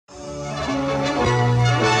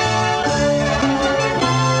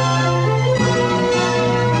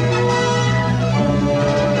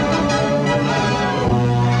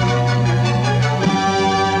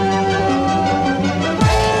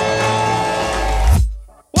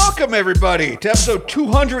Welcome, everybody, to episode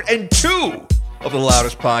 202 of the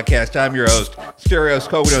Loudest Podcast. I'm your host, Stereos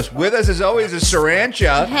Koganos. With us, as always, is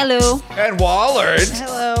Sarancha. Hello. And Wallard.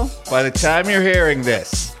 Hello. By the time you're hearing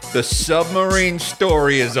this, the submarine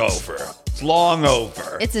story is over. It's long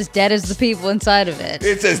over. It's as dead as the people inside of it.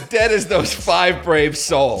 It's as dead as those 5 brave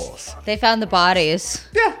souls. They found the bodies.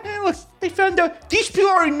 Yeah, hey, look, they found out. These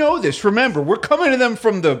people already know this. Remember, we're coming to them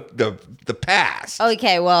from the past.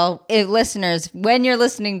 Okay, well, listeners, when you're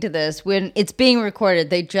listening to this, when it's being recorded,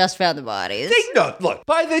 they just found the bodies. Look,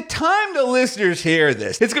 by the time the listeners hear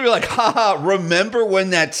this, it's going to be like, haha, remember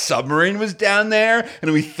when that submarine was down there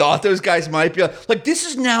and we thought those guys might be like, this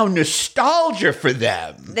is now nostalgia for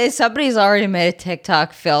them. Somebody's already made a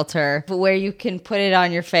TikTok filter where you can put it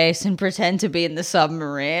on your face and pretend to be in the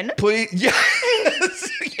submarine. Please, yes,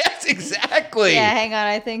 yes, exactly. Yeah, hang on.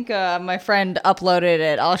 I think my friend uploaded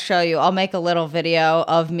it. I'll show you. I'll make a little video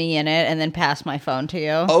of me in it and then pass my phone to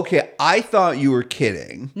you. Okay, I thought you were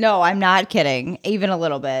kidding. No, I'm not kidding. Even a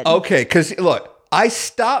little bit. Okay, because look, I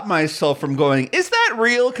stopped myself from going, is that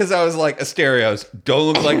real? Because I was like, Asterios,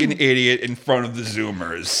 don't look like an idiot in front of the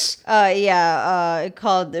Zoomers.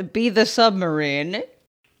 Called Be the Submarine. It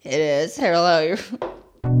is. Hello.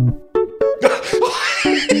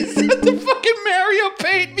 Is that the fucking Mario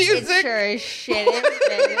Paint music? It sure as shit is,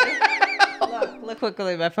 baby. Look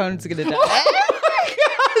quickly, my phone's gonna die. Oh my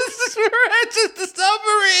god, this is the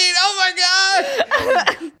submarine! Oh my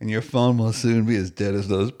god! And your phone will soon be as dead as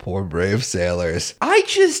those poor brave sailors.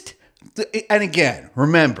 And again,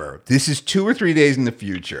 remember, this is 2 or 3 days in the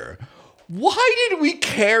future. Why did we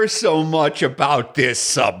care so much about this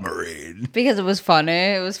submarine? Because it was funny.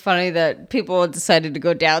 It was funny that people decided to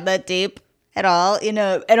go down that deep at all, you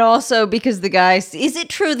know, and also because the guy, is it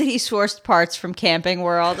true that he sourced parts from Camping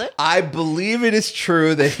World? I believe it is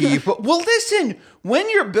true that he, well, listen, when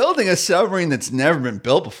you're building a submarine that's never been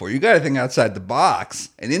built before, you got to think outside the box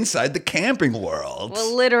and inside the Camping World.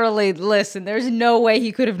 Well, literally, listen, there's no way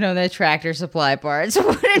he could have known that Tractor Supply parts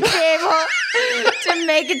wouldn't be able to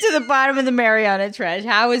make it to the bottom of the Mariana Trench.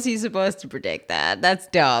 How is he supposed to predict that? That's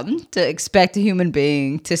dumb to expect a human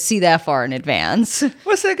being to see that far in advance.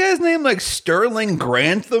 What's that guy's name? Like Sterling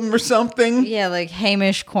Grantham or something? Yeah, like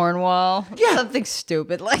Hamish Cornwall. Yeah. Something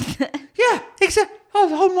stupid like that. Yeah, exactly.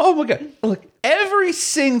 Oh my God. Look, every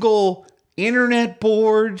single internet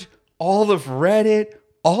board, all of Reddit,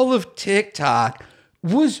 all of TikTok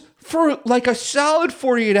was for like a solid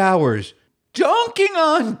 48 hours dunking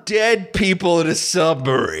on dead people in a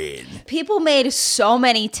submarine. People made so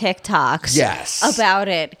many TikToks about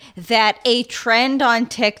it that a trend on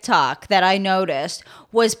TikTok that I noticed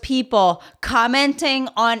was people commenting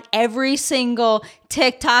on every single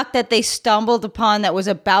TikTok that they stumbled upon that was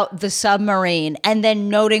about the submarine and then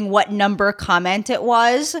noting what number comment it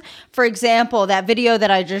was. For example, that video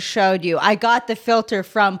that I just showed you, I got the filter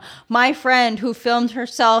from my friend who filmed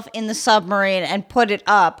herself in the submarine and put it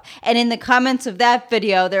up. And in the comments of that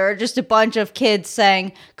video, there are just a bunch of kids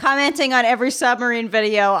saying, commenting on every submarine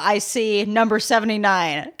video, I see number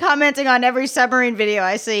 79. Commenting on every submarine video,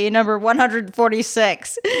 I see number 146.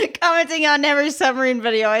 Commenting on every submarine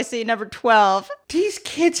video, I see number 12. These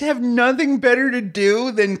kids have nothing better to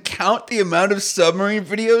do than count the amount of submarine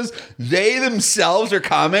videos they themselves are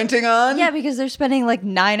commenting on? Yeah, because they're spending like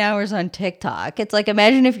 9 hours on TikTok. It's like,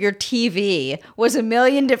 imagine if your TV was a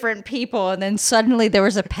million different people and then suddenly there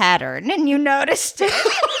was a pattern and you noticed it.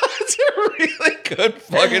 That's a really good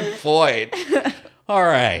fucking point. All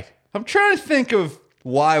right. I'm trying to think of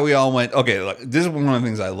why we all went. Okay, look, this is one of the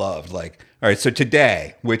things I loved. Like, all right, so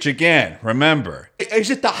today, which again, remember, is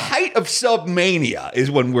at the height of submania is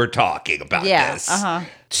when we're talking about this.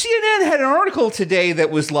 CNN had an article today that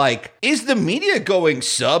was like, is the media going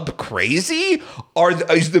sub crazy?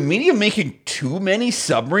 Is the media making too many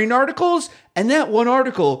submarine articles? And that one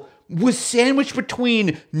article was sandwiched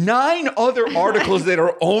between 9 other articles that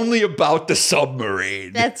are only about the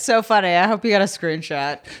submarine. That's so funny. I hope you got a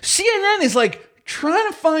screenshot. CNN is like trying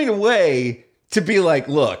to find a way to be like,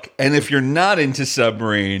 look, and if you're not into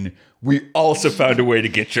submarine, we also found a way to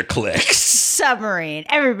get your clicks. Submarine.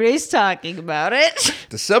 Everybody's talking about it.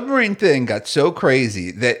 The submarine thing got so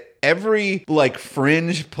crazy that every like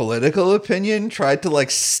fringe political opinion tried to like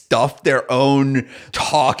stuff their own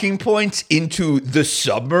talking points into the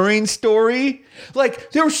submarine story.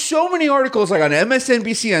 Like there were so many articles like on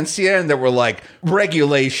MSNBC and CNN that were like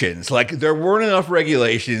regulations. Like there weren't enough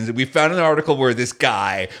regulations. We found an article where this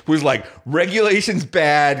guy was like regulations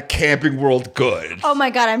bad, Camping World good. Oh my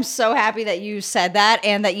God, I'm so happy that you said that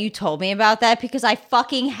and that you told me about that because I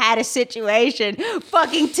fucking had a situation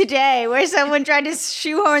fucking today where someone tried to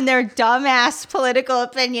shoehorn their dumbass political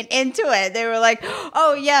opinion into it. They were like,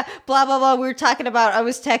 oh yeah, blah, blah, blah. We were talking about, I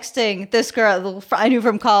was texting this girl I knew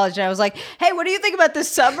from college, and I was like, hey, what do you think about this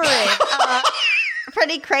submarine?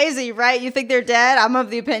 Pretty crazy, right? You think they're dead? I'm of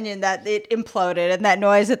the opinion that it imploded, and that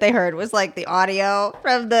noise that they heard was like the audio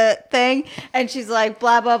from the thing. And she's like,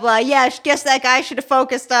 blah, blah, blah. Yeah, I guess that guy should have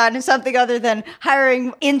focused on something other than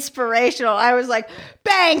hiring inspirational. I was like,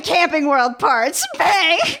 bang, Camping World parts,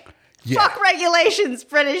 bang. Yeah. Fuck regulations,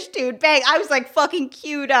 British dude, bang. I was like fucking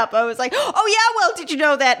queued up. I was like, oh yeah, well, did you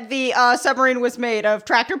know that the submarine was made of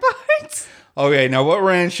tractor parts? Okay, now what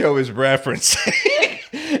Rancho is referencing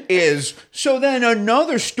is, so then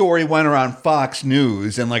another story went around Fox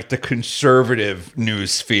News and like the conservative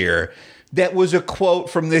news sphere that was a quote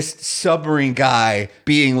from this submarine guy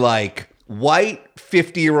being like, white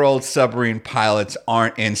 50-year-old submarine pilots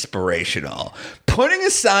aren't inspirational. Putting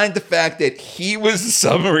aside the fact that he was a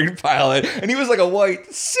submarine pilot and he was like a white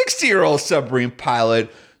 60-year-old submarine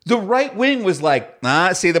pilot, the right wing was like,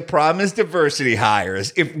 see, the problem is diversity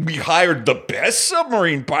hires. If we hired the best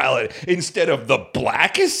submarine pilot instead of the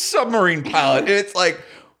blackest submarine pilot, and it's like,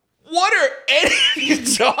 what are any of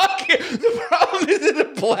you talking? The problem is that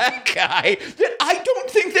the black guy that I don't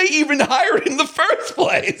think they even hired in the first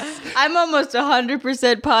place. I'm almost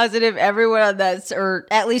 100% positive everyone on that, or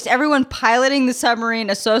at least everyone piloting the submarine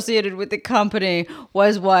associated with the company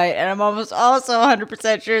was white. And I'm almost also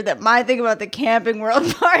 100% sure that my thing about the Camping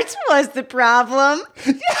World parts was the problem.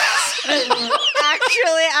 Yes.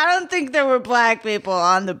 Actually, I don't think there were black people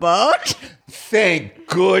on the boat. Thank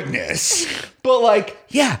goodness. But like,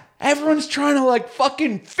 yeah. Everyone's trying to like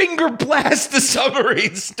fucking finger blast the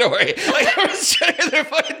submarine story. Like everyone's trying to get their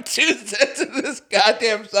fucking 2 cents of this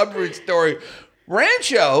goddamn submarine story.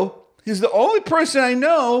 Rancho is the only person I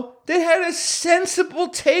know that had a sensible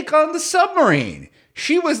take on the submarine.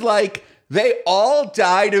 She was like, they all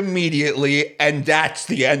died immediately, and that's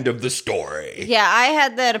the end of the story. Yeah, I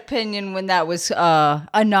had that opinion when that was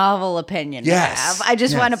a novel opinion. Yes. I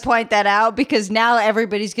just want to point that out because now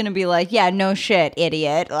everybody's going to be like, yeah, no shit,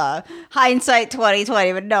 idiot. Hindsight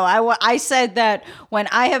 2020. But no, I said that when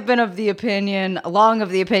I have been of the opinion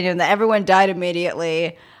that everyone died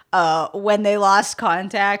immediately when they lost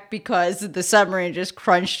contact because the submarine just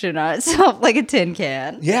crunched in itself like a tin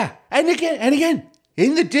can. Yeah, and again.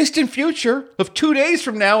 In the distant future of 2 days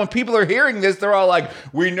from now, when people are hearing this, they're all like,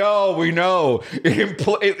 we know.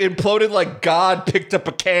 It imploded like God picked up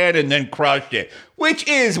a can and then crushed it, which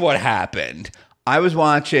is what happened. I was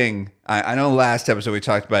watching, I know last episode we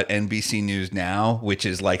talked about NBC News Now, which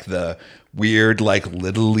is like the weird like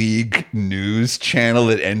Little League news channel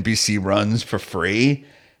that NBC runs for free.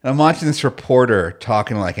 And I'm watching this reporter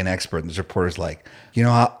talking like an expert, and this reporter's like,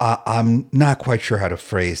 I'm not quite sure how to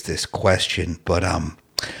phrase this question, but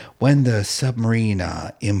when the submarine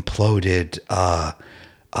imploded,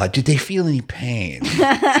 did they feel any pain?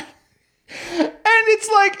 And he's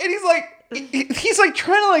like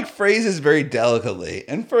trying to like phrase this very delicately.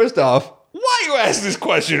 And first off, why you ask this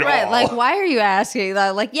question at all? Right, like, why are you asking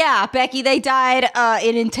that? Like, yeah, Becky, they died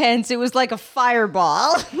in intense. It was like a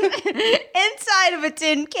fireball inside of a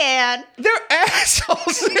tin can. Their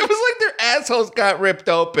assholes, it was like their assholes got ripped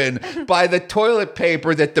open by the toilet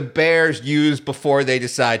paper that the bears used before they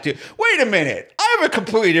decide to. Wait a minute, I have a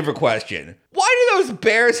completely different question. Why do those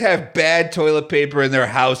bears have bad toilet paper in their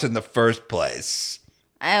house in the first place?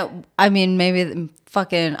 I mean, maybe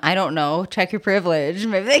fucking, I don't know, check your privilege.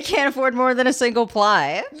 Maybe they can't afford more than a single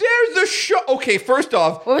ply. There's the show. Okay, first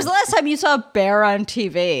off. When was the last time you saw a bear on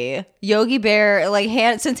TV? Yogi Bear, like,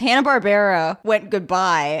 since Hanna-Barbera went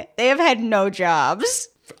goodbye, they have had no jobs.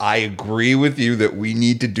 I agree with you that we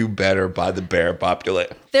need to do better by the bear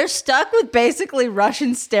population. They're stuck with basically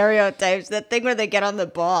Russian stereotypes, that thing where they get on the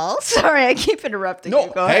ball. Sorry, I keep interrupting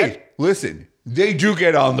you. Go ahead. Hey, listen, they do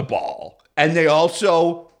get on the ball. And they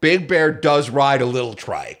also, Big Bear does ride a little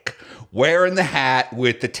trike, wearing the hat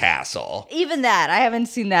with the tassel. Even that, I haven't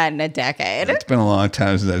seen that in a decade. It's been a long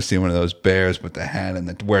time since I've seen one of those bears with the hat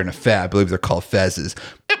and wearing a fez. I believe they're called fezzes.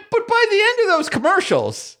 But by the end of those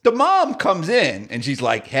commercials, the mom comes in and she's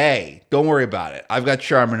like, hey, don't worry about it. I've got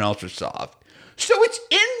Charmin Ultra Soft. So it's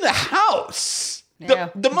in the house. Yeah.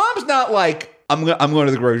 The mom's not like, I'm going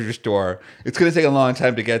to the grocery store. It's going to take a long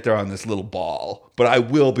time to get there on this little ball, but I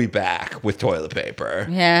will be back with toilet paper.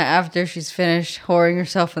 Yeah, after she's finished whoring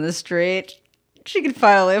herself on the street, she can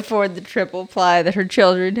finally afford the triple ply that her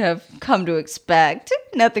children have come to expect.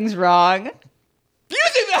 Nothing's wrong. Do you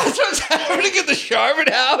think that's what's happening at the Sharman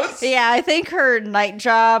house? Yeah, I think her night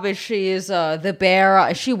job is she is the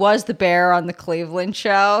bear. She was the bear on the Cleveland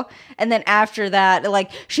show. And then after that, like,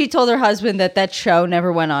 she told her husband that show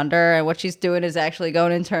never went under. And what she's doing is actually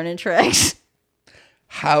going and turning tricks.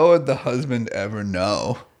 How would the husband ever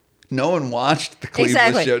know? No one watched the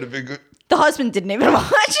Cleveland show to be good. The husband didn't even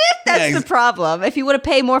watch it. That's the problem. If he would have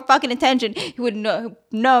paid more fucking attention, he would have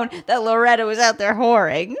known that Loretta was out there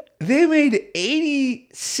whoring. They made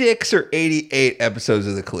 86 or 88 episodes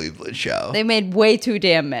of the Cleveland show. They made way too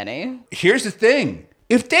damn many. Here's the thing.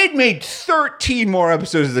 If they'd made 13 more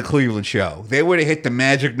episodes of the Cleveland show, they would have hit the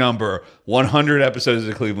magic number 100 episodes of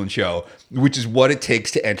the Cleveland show, which is what it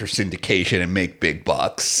takes to enter syndication and make big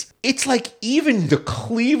bucks. It's like even the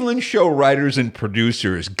Cleveland show writers and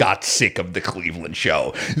producers got sick of the Cleveland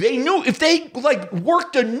show. They knew if they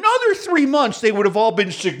worked another 3 months, they would have all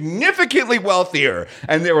been significantly wealthier.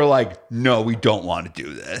 And they were like, no, we don't want to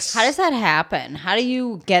do this. How does that happen? How do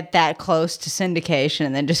you get that close to syndication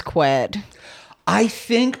and then just quit? I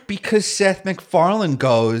think because Seth MacFarlane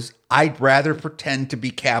goes, I'd rather pretend to be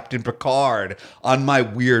Captain Picard on my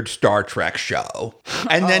weird Star Trek show.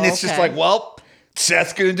 And then it's just like, well,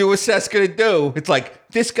 Seth's going to do what Seth's going to do. It's like,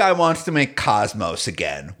 this guy wants to make Cosmos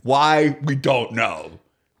again. Why? We don't know.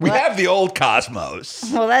 We have the old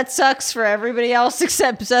Cosmos. Well, that sucks for everybody else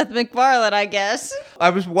except Seth MacFarlane, I guess. I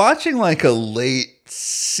was watching like a late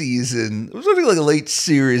season, it was something like a late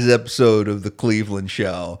series episode of the Cleveland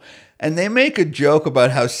show. And they make a joke about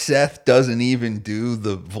how Seth doesn't even do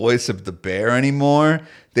the voice of the bear anymore.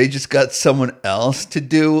 They just got someone else to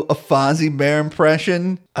do a Fozzie Bear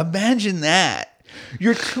impression. Imagine that.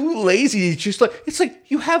 You're too lazy. It's like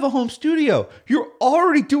you have a home studio. You're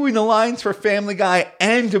already doing the lines for Family Guy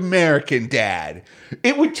and American Dad.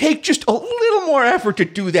 It would take just a little more effort to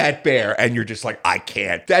do that bear. And you're just like, I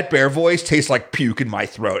can't. That bear voice tastes like puke in my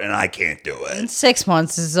throat and I can't do it. In 6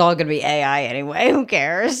 months, this is all going to be AI anyway. Who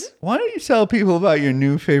cares? Why don't you tell people about your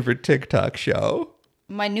new favorite TikTok show?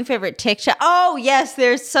 My new favorite TikTok. Oh, yes.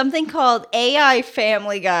 There's something called AI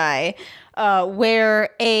Family Guy. Where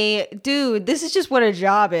this is just what a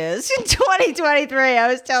job is. In 2023, I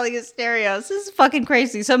was telling Asterios, this is fucking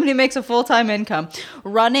crazy. Somebody makes a full-time income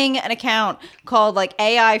running an account called like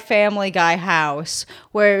AI Family Guy House,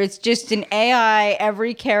 where it's just an AI,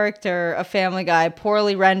 every character of Family Guy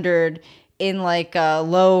poorly rendered in like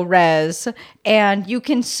low res, and you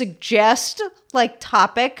can suggest like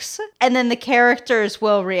topics and then the characters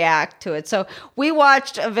will react to it. So we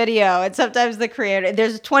watched a video and sometimes the creator,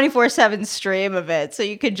 there's a 24/7 stream of it. So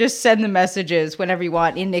you could just send the messages whenever you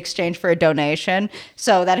want in exchange for a donation.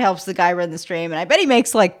 So that helps the guy run the stream. And I bet he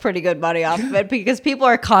makes like pretty good money off of it because people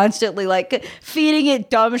are constantly like feeding it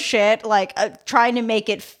dumb shit, like trying to make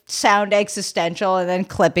it sound existential and then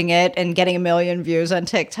clipping it and getting 1 million views on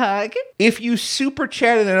TikTok. If you super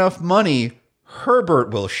chatted enough money,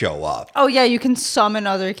 Herbert will show up. Oh, yeah, you can summon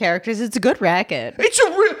other characters. It's a good racket.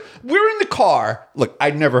 We're in the car. Look,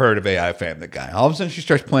 I'd never heard of AI Family Guy. All of a sudden, she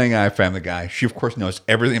starts playing AI Family Guy. She, of course, knows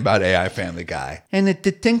everything about AI Family Guy. And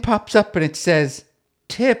the thing pops up and it says,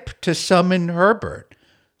 tip to summon Herbert.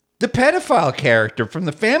 The pedophile character from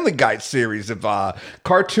the Family Guy series of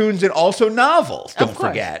cartoons and also novels, don't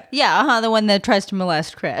forget. Yeah, the one that tries to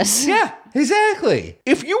molest Chris. Yeah, exactly.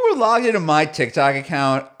 If you were logged into my TikTok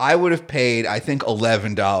account, I would have paid, I think,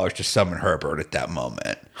 $11 to summon Herbert at that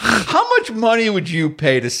moment. How much money would you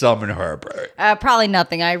pay to summon Herbert? Probably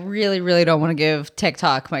nothing. I really, really don't want to give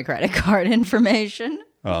TikTok my credit card information.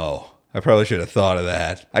 Oh, I probably should have thought of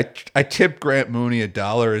that. I tipped Grant Mooney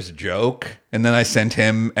 $1 as a joke, and then I sent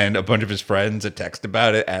him and a bunch of his friends a text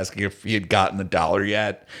about it, asking if he had gotten the $1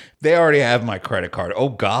 yet. They already have my credit card. Oh,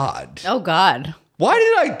 God. Oh, God. Why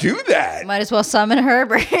did I do that? Might as well summon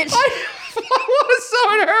Herbert. I want to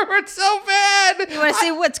summon Herbert so bad. You want to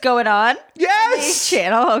see what's going on? Yes.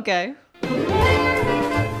 Channel, okay.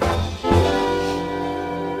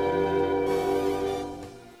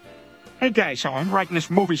 Hey guys, so I'm writing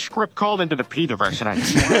this movie script called Into the Peterverse, and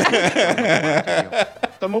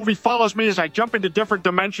the movie follows me as I jump into different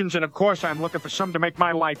dimensions, and of course I'm looking for something to make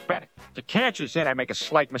my life better. The catch is that I make a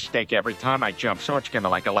slight mistake every time I jump, so it's kind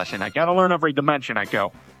of like a lesson. I gotta learn every dimension I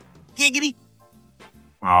go. Giggity.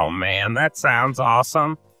 Oh man, that sounds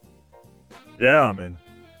awesome. Yeah, I'm in.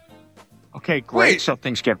 Okay, great. So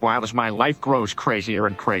things get wild as my life grows crazier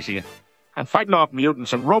and crazier. I'm fighting off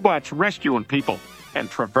mutants and robots, rescuing people, and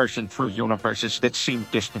traversing through universes that seem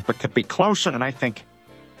distant but could be closer, and I think,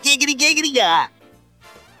 Giggity, giggity, yeah.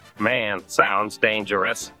 Man, sounds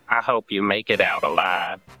dangerous. I hope you make it out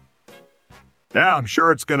alive. Yeah, I'm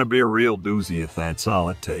sure it's gonna be a real doozy if that's all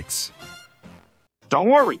it takes. Don't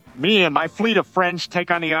worry. Me and my fleet of friends take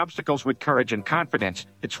on the obstacles with courage and confidence.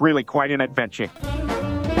 It's really quite an adventure.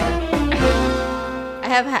 I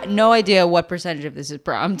have no idea what percentage of this is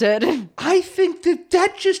prompted. I think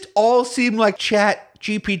that just all seemed like Chat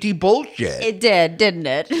GPT bullshit. It did, didn't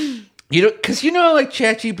it? You know, because you know, like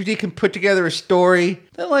ChatGPT can put together a story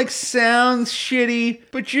that like sounds shitty,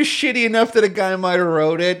 but just shitty enough that a guy might have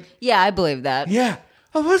wrote it. Yeah, I believe that. Yeah.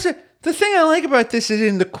 Oh, what's it? The thing I like about this is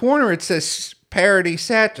in the corner it says parody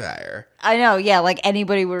satire. I know, yeah, like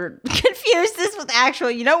anybody would confuse this with actual,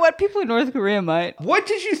 you know what, people in North Korea might. What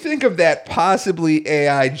did you think of that possibly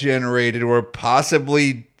AI generated or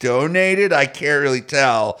possibly donated? I can't really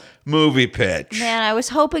tell. Movie pitch. Man, I was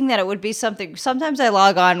hoping that it would be something. Sometimes I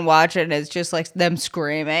log on and watch it and it's just like them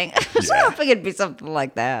screaming. I was hoping it'd be something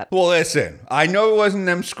like that. Well, listen, I know it wasn't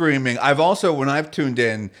them screaming. I've also, when I've tuned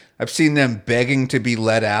in, I've seen them begging to be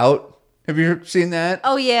let out. Have you seen that?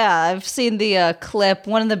 Oh, yeah. I've seen the clip.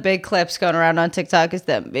 One of the big clips going around on TikTok is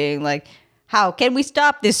them being like, how can we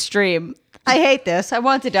stop this stream? I hate this. I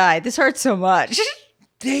want to die. This hurts so much.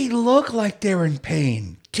 They look like they're in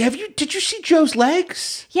pain. Did you see Joe's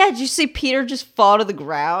legs? Yeah, did you see Peter just fall to the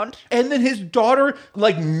ground? And then his daughter,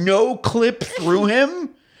 like, no clip through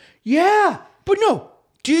him? Yeah, but no.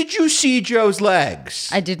 Did you see Joe's legs?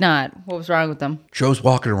 I did not. What was wrong with them? Joe's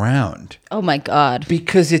walking around. Oh, my God.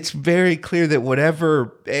 Because it's very clear that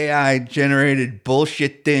whatever AI-generated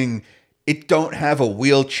bullshit thing, it don't have a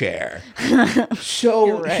wheelchair.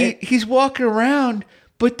 So right. he's walking around,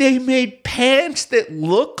 but they made pants that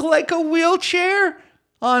look like a wheelchair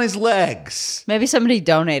on his legs. Maybe somebody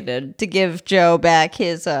donated to give Joe back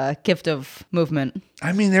his gift of movement.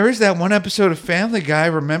 I mean, there is that one episode of Family Guy,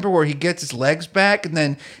 remember, where he gets his legs back and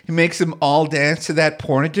then he makes them all dance to that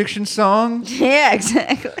porn addiction song? Yeah,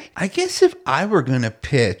 exactly. I guess if I were going to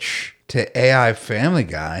pitch to AI Family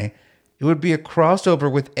Guy, it would be a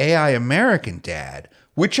crossover with AI American Dad,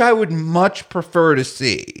 which I would much prefer to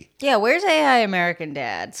see. Yeah, where's AI American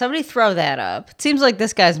Dad? Somebody throw that up. It seems like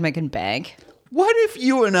this guy's making bank. What if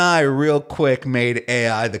you and I real quick made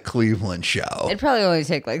AI the Cleveland Show? It'd probably only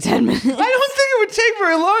take like 10 minutes. I don't think it would take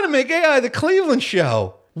very long to make AI the Cleveland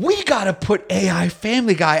Show. We gotta put AI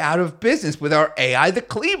Family Guy out of business with our AI the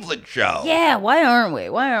Cleveland Show. Yeah, why aren't we?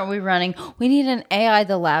 Why aren't we running? We need an AI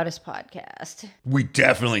the Loudest podcast. We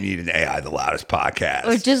definitely need an AI the Loudest podcast.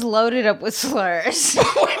 Or just load it up with slurs.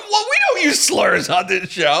 Well, we don't use slurs on this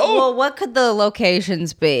show. Well, what could the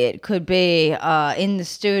locations be? It could be in the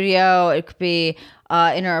studio. It could be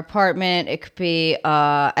in our apartment. It could be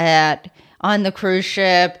on the cruise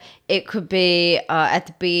ship. It could be at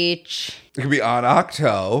the beach. It could be on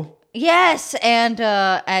Octo. Yes, and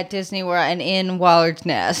at Disney World and in Wallard's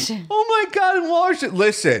Nest. Oh my God, in Wallard's Nest.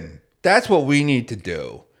 Listen, that's what we need to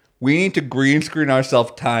do. We need to green screen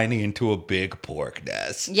ourselves tiny into a big pork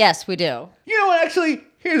nest. Yes, we do. You know what, actually,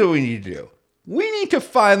 here's what we need to do. We need to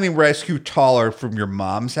finally rescue Taller from your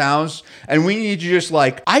mom's house. And we need to just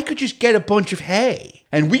I could just get a bunch of hay.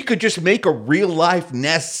 And we could just make a real life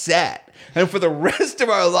nest set. And for the rest of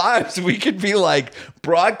our lives, we could be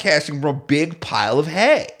broadcasting from a big pile of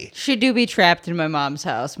hay. She do be trapped in my mom's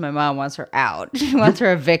house. My mom wants her out. She wants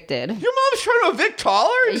her evicted. Your mom's trying to evict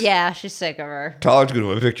Taller? Yeah, she's sick of her. Taller's going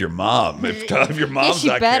to evict your mom if your mom's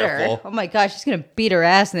not careful. Oh my gosh, she's going to beat her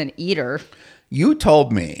ass and then eat her. You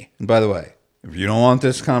told me, and by the way, if you don't want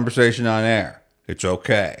this conversation on air, it's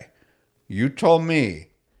okay. You told me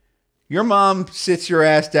your mom sits your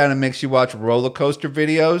ass down and makes you watch roller coaster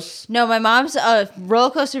videos? No, my mom's roller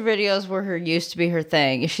coaster videos used to be her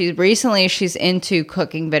thing. She's into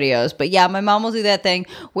cooking videos. But yeah, my mom will do that thing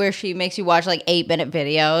where she makes you watch 8-minute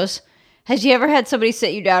videos. Has you ever had somebody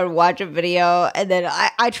sit you down and watch a video? And then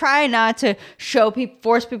I try not to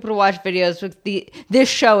force people to watch videos with this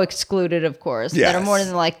show excluded, of course, that are more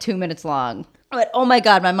than 2 minutes long. But oh my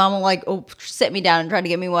God, my mom will sit me down and try to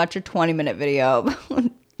get me to watch a 20-minute video.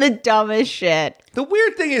 The dumbest shit. The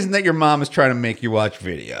weird thing isn't that your mom is trying to make you watch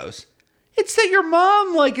videos. It's that your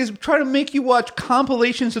mom is trying to make you watch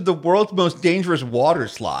compilations of the world's most dangerous water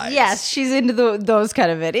slides. Yes, she's into those kind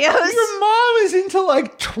of videos. Your mom is into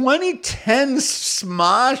 2010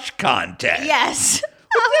 Smosh content. Yes.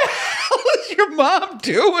 What the hell is your mom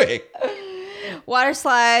doing? Water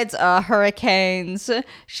slides, hurricanes.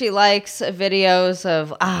 She likes videos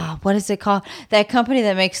of, what is it called? That company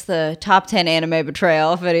that makes the top 10 anime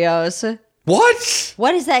betrayal videos. What?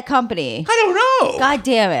 What is that company? I don't know. God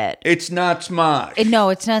damn it. It's not Smosh. No,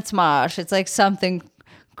 it's not Smosh. It's something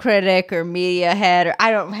critic or media head or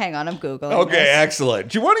hang on, I'm Googling. Okay, this. excellent.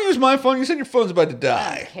 Do you want to use my phone? You said your phone's about to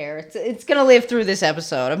die. I don't care. It's going to live through this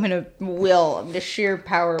episode. I'm the sheer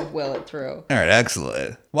power of will it through. All right,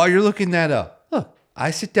 excellent. While you're looking that up, I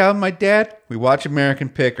sit down with my dad. We watch American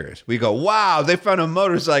Pickers. We go, wow, they found a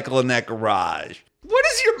motorcycle in that garage. What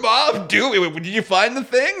is your mom doing? Did you find the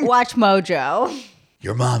thing? Watch Mojo.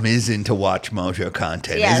 Your mom is into Watch Mojo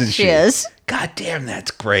content, yes, isn't she? She is. God damn, that's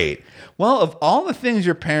great. Well, of all the things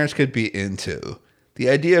your parents could be into, the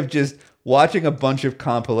idea of just watching a bunch of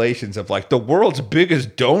compilations of like the world's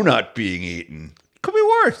biggest donut being eaten could be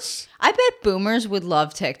worse. I bet boomers would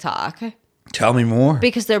love TikTok. Tell me more.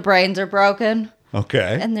 Because their brains are broken.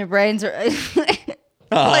 Okay. And their brains are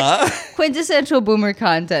like quintessential boomer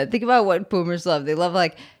content. Think about what boomers love. They love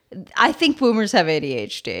I think boomers have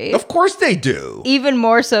ADHD. Of course they do. Even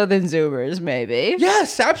more so than Zoomers, maybe.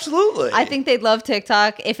 Yes, absolutely. I think they'd love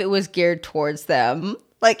TikTok if it was geared towards them.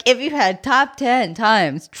 Like if you had top 10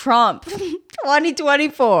 times Trump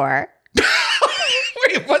 2024.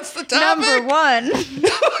 Wait, what's the topic? Number 1.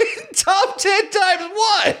 Top 10 times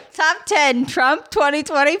what? Top 10 Trump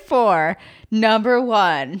 2024. Number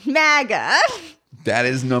 1, MAGA. That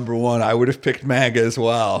is number 1. I would have picked MAGA as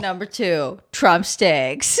well. Number 2, Trump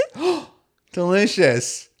steaks.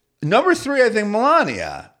 Delicious. Number 3, I think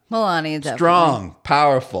Melania. Melania, definitely. Strong,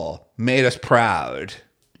 powerful, made us proud.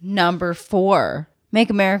 Number 4, Make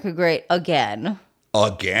America Great Again.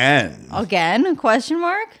 Again? Again? Question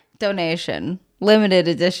mark? Donation. Limited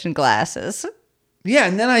edition glasses. Yeah,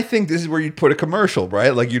 and then I think this is where you'd put a commercial,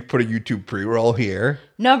 right? Like you'd put a YouTube pre-roll here.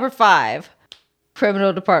 Number 5,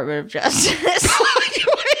 Criminal Department of Justice.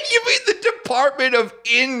 You mean the Department of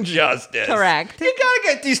Injustice? Correct. You gotta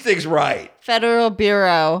get these things right. Federal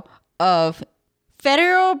Bureau of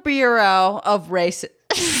Race.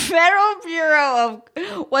 Federal Bureau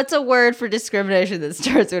of, what's a word for discrimination that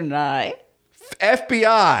starts with an I?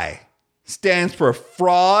 FBI stands for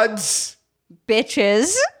frauds,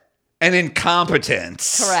 bitches, and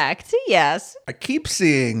incompetence. Correct. Yes. I keep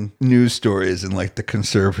seeing news stories in like the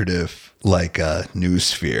conservative news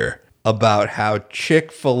sphere about how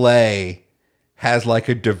Chick-fil-A has like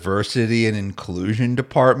a diversity and inclusion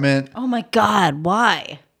department. Oh my God,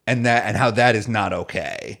 why? And how that is not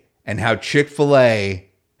okay. And how Chick-fil-A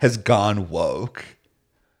has gone woke.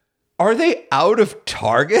 Are they out of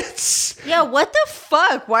targets? Yeah, what the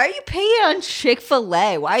fuck? Why are you paying on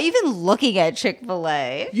Chick-fil-A? Why are you even looking at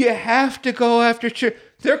Chick-fil-A? You have to go after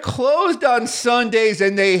They're closed on Sundays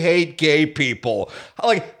and they hate gay people.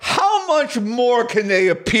 Like, how much more can they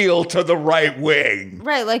appeal to the right wing?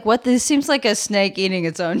 Right, like what? This seems like a snake eating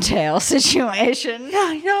its own tail situation. Yeah,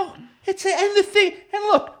 I know. And the thing, and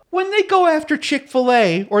look, when they go after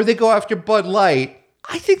Chick-fil-A or they go after Bud Light,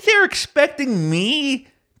 I think they're expecting me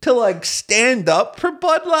to like stand up for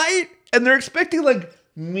Bud Light, and they're expecting like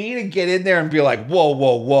me to get in there and be like, whoa,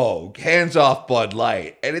 whoa, whoa, hands off Bud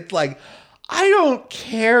Light. And it's like, I don't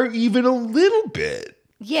care even a little bit.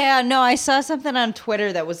 Yeah, no, I saw something on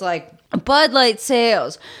Twitter that was like, Bud Light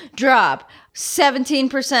sales drop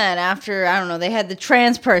 17% after, I don't know, they had the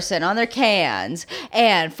trans person on their cans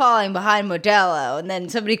and falling behind Modelo. And then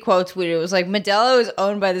somebody quote tweeted, it was like, Modelo is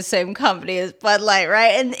owned by the same company as Bud Light,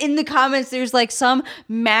 right? And in the comments, there's like some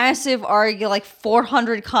massive like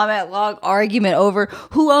 400 comment log argument over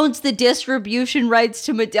who owns the distribution rights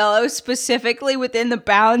to Modelo specifically within the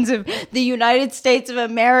bounds of the United States of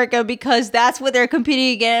America, because that's what they're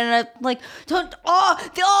competing against. And like, all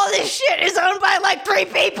this shit is owned by like 3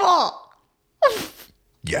 people.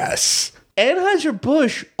 Yes.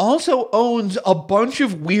 Anheuser-Busch also owns a bunch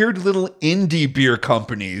of weird little indie beer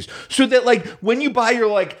companies. So that like when you buy your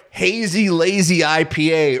like hazy, lazy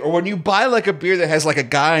IPA, or when you buy like a beer that has like a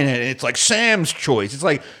guy in it and it's like Sam's Choice, it's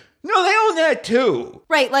like, no, they own that too.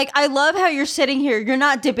 Right. Like, I love how you're sitting here. You're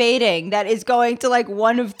not debating that it's going to like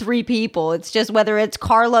one of 3 people. It's just whether it's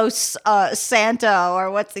Carlos Santa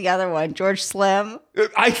or what's the other one? George Slim?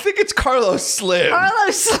 I think it's Carlos Slim.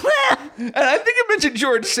 Carlos Slim. And I think I mentioned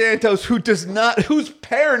George Santos, whose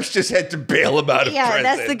parents just had to bail him out of prison. Yeah,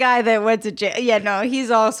 that's the guy that went to jail. Yeah, no,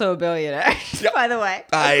 he's also a billionaire, by the way,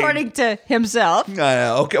 according to himself. I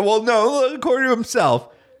know. Okay, well, no, according to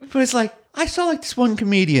himself. But it's like, I saw like this one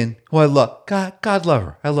comedian who I love. God love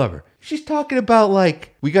her. I love her. She's talking about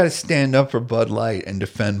like, we got to stand up for Bud Light and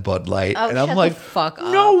defend Bud Light. Oh, and I'm shut like, the fuck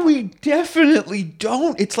up. No, we definitely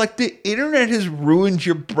don't. It's like the internet has ruined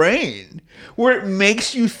your brain, where it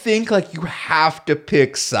makes you think like you have to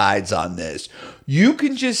pick sides on this. You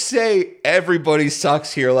can just say everybody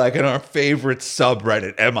sucks here, like in our favorite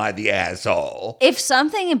subreddit, Am I the Asshole? If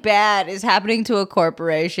something bad is happening to a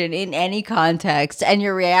corporation in any context and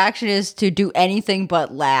your reaction is to do anything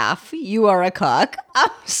but laugh, enough, you are a cuck. I'm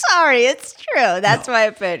sorry, it's true. That's my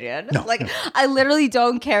opinion. I literally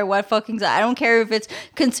don't care what fucking... I don't care if it's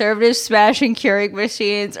conservatives smashing Keurig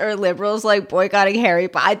machines or liberals like boycotting Harry,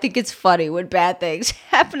 but I think it's funny when bad things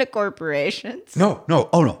happen to corporations. No.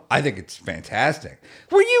 Oh, no. I think it's fantastic.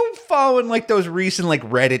 Were you following like those recent like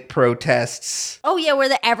Reddit protests? Oh, yeah, where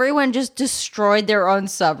everyone just destroyed their own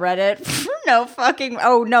subreddit. No fucking...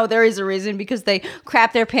 Oh, no, there is a reason, because they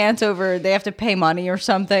crap their pants over, they have to pay money or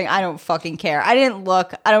something. I don't fucking care. I didn't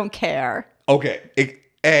look. I don't care. Okay.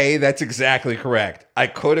 That's exactly correct. I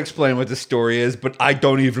could explain what the story is, but I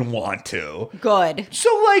don't even want to. Good. So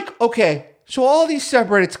all these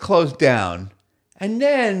subreddits closed down, and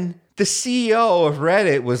then the CEO of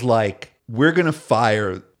Reddit was like, we're going to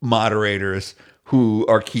fire moderators who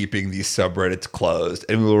are keeping these subreddits closed,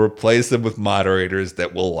 and we'll replace them with moderators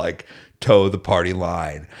that will like toe the party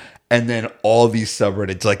line. And then all these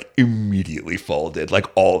subreddits like immediately folded, like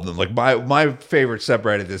all of them. Like my favorite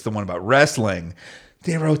subreddit is the one about wrestling.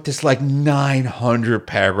 They wrote this like 900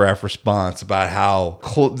 paragraph response about how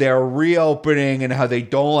they're reopening and how they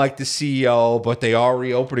don't like the CEO, but they are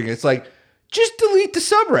reopening. It's like, just delete the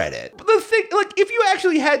subreddit. The thing, like, if you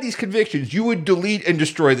actually had these convictions, you would delete and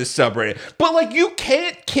destroy the subreddit. But, like, you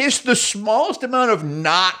can't kiss the smallest amount of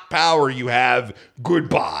not power you have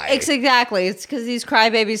goodbye. Exactly. It's because these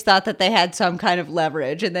crybabies thought that they had some kind of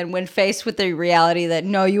leverage. And then when faced with the reality that,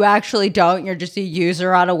 no, you actually don't, you're just a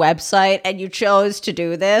user on a website, and you chose to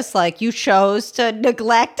do this, like, you chose to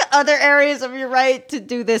neglect other areas of your right to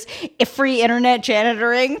do this free internet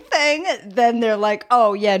janitoring thing, then they're like,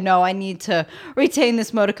 oh, yeah, no, I need to retain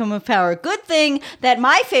this modicum of power. Good thing that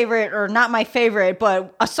my favorite, or not my favorite,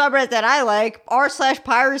 but a subreddit that I like,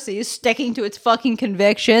 r/piracy, is sticking to its fucking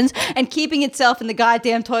convictions and keeping itself in the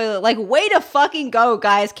goddamn toilet. Like, way to fucking go,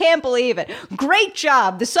 guys. Can't believe it. Great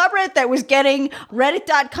job. The subreddit that was getting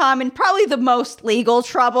reddit.com in probably the most legal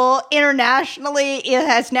trouble internationally, it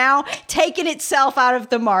has now taken itself out of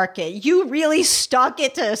the market. You really stuck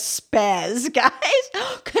it to spez, guys.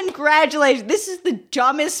 Congratulations. This is the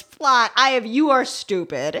dumbest plot you are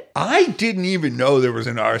stupid. I didn't even know there was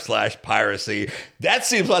an r/piracy. That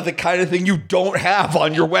seems like the kind of thing you don't have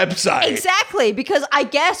on your website. Exactly, because I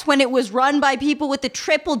guess when it was run by people with a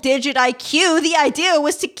triple-digit IQ, the idea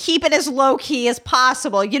was to keep it as low-key as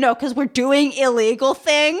possible, because we're doing illegal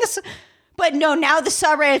things. But no, now the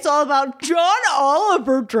subreddit's all about John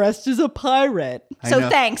Oliver dressed as a pirate. So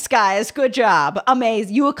thanks, guys. Good job.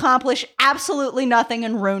 Amazing. You accomplished absolutely nothing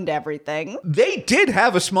and ruined everything. They did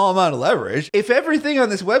have a small amount of leverage. If everything on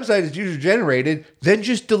this website is user-generated, then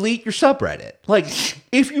just delete your subreddit. Like,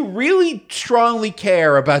 if you really strongly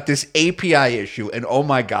care about this API issue, and oh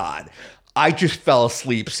my God, I just fell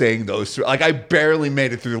asleep saying those. Like, I barely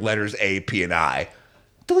made it through the letters A, P, and I.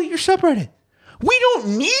 Delete your subreddit. We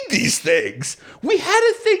don't need these things. We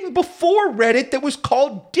had a thing before Reddit that was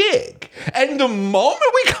called Dig. And the moment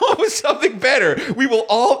we come up with something better, we will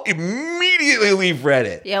all immediately leave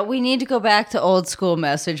Reddit. Yeah, we need to go back to old school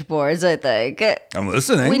message boards, I think. I'm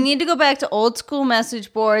listening. We need to go back to old school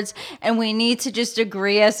message boards, and we need to just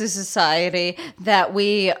agree as a society that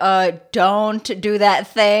we don't do that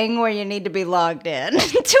thing where you need to be logged in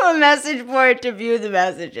to a message board to view the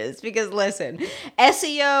messages. Because listen,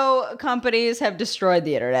 SEO companies have destroyed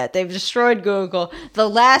the internet. They've destroyed Google. The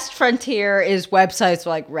last frontier is websites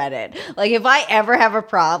like Reddit. Like, if I ever have a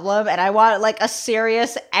problem and I want like a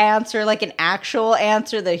serious answer, like an actual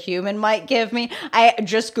answer the human might give me, I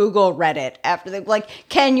just Google Reddit after they like,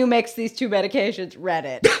 can you mix these two medications?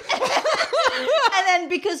 Reddit. And then,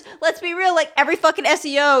 because let's be real, like every fucking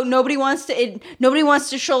SEO, nobody wants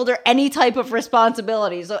to shoulder any type of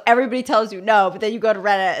responsibility. So everybody tells you no, but then you go to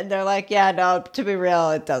Reddit and they're like, yeah, no, to be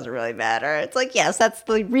real, it doesn't really matter. It's like, yes, that's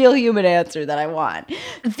the real human answer that I want.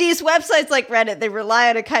 These websites like Reddit, they rely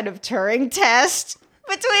on a kind of Turing test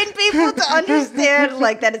between people to understand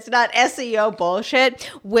like that it's not SEO bullshit,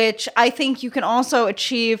 which I think you can also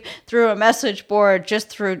achieve through a message board just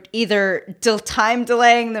through either time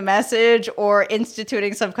delaying the message or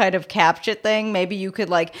instituting some kind of CAPTCHA thing. Maybe you could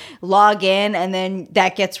like log in and then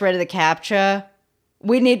that gets rid of the CAPTCHA.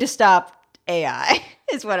 We need to stop AI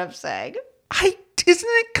is what I'm saying. Isn't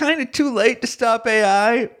it kind of too late to stop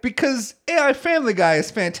AI? Because AI Family Guy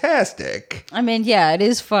is fantastic. I mean, yeah, it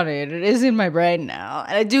is funny, and it is in my brain now,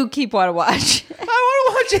 and I do keep want to watch. I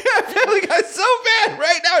want to watch AI Family Guy so bad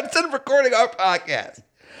right now instead of recording our podcast.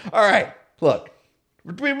 All right, look,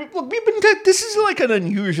 we've been. This is like an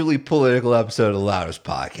unusually political episode of the Loudest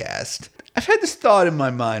Podcast. I've had this thought in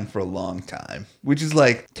my mind for a long time, which is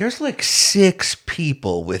like, there's like 6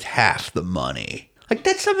 people with half the money. Like,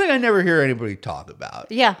 that's something I never hear anybody talk about.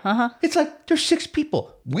 Yeah, It's like, there's 6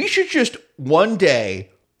 people. We should just one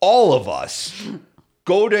day, all of us,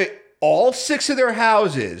 go to all 6 of their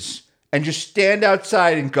houses and just stand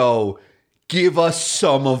outside and go, give us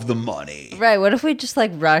some of the money. Right. What if we just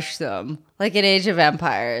like rush them? Like in Age of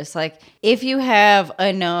Empires. Like if you have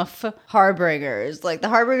enough Harbingers, like the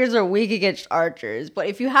Harbingers are weak against archers, but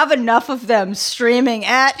if you have enough of them streaming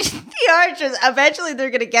at the archers, eventually they're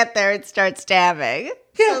going to get there and start stabbing.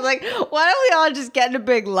 Yeah. So like, why don't we all just get in a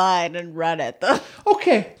big line and run at them?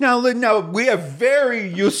 Okay. Now we have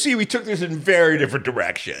you'll see we took this in very different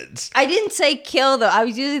directions. I didn't say kill them. I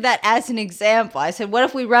was using that as an example. I said, what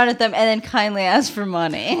if we run at them and then kindly ask for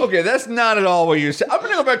money? Okay, that's not at all what you said. I'm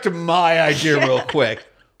going to go back to my idea real quick.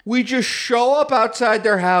 We just show up outside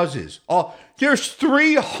their houses. Oh, there's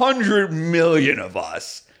 300 million of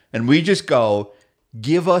us. And we just go,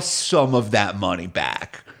 give us some of that money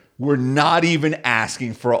back. We're not even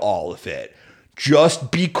asking for all of it.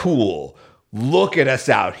 Just be cool. Look at us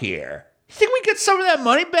out here. You think we get some of that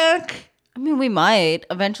money back? I mean, we might.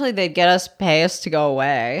 Eventually they'd pay us to go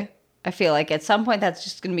away. I feel like at some point that's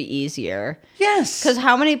just going to be easier. Yes. Because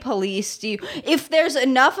how many police if there's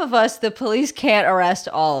enough of us, the police can't arrest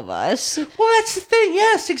all of us. Well, that's the thing.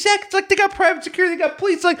 Yes, exactly. It's like they got private security, they got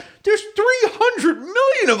police. It's like there's 300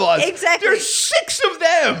 million of us. Exactly. There's 6 of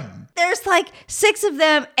them. There's like 6 of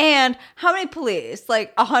them, and how many police?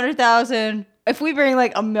 Like 100,000. If we bring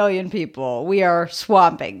like 1 million people, we are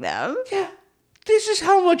swamping them. Yeah. This is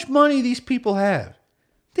how much money these people have.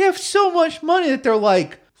 They have so much money that they're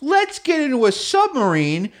like, let's get into a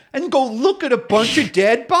submarine and go look at a bunch of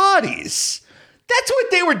dead bodies. That's what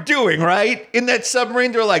they were doing, right? In that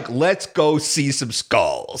submarine, they're like, let's go see some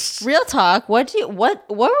skulls. Real talk. What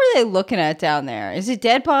were they looking at down there? Is it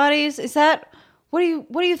dead bodies? Is that what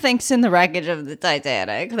do you think's in the wreckage of the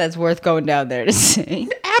Titanic that's worth going down there to see?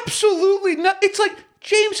 Absolutely not. It's like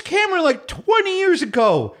James Cameron, like 20 years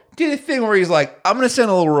ago, did a thing where he's like, I'm going to send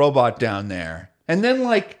a little robot down there. And then,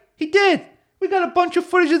 like, he did. We got a bunch of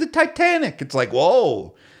footage of the Titanic. It's like,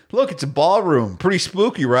 whoa, look, it's a ballroom. Pretty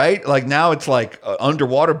spooky, right? Like, now it's like an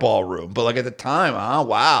underwater ballroom. But, like, at the time,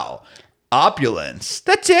 wow. Opulence.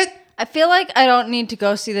 That's it. I feel like I don't need to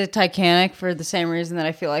go see the Titanic for the same reason that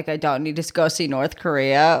I feel like I don't need to go see North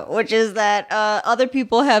Korea, which is that other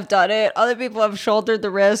people have done it. Other people have shouldered the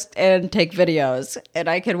risk and take videos, and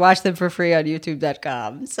I can watch them for free on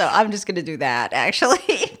YouTube.com. So I'm just going to do that, actually.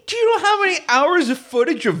 Do you know how many hours of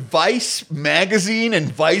footage of Vice magazine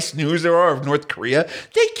and Vice News there are of North Korea?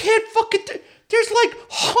 They can't fucking... There's like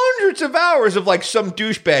hundreds of hours of like some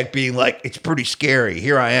douchebag being like, it's pretty scary.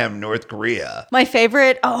 Here I am, North Korea. My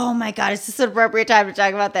favorite, oh my God, is this an appropriate time to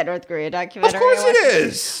talk about that North Korea documentary? Of course it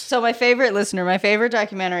is. So my favorite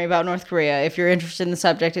documentary about North Korea, if you're interested in the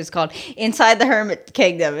subject, is called Inside the Hermit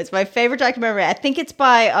Kingdom. It's my favorite documentary. I think it's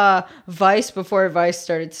by Vice before Vice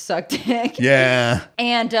started to suck dick. Yeah.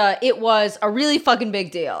 And it was a really fucking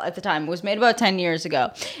big deal at the time. It was made about 10 years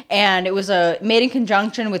ago. And it was made in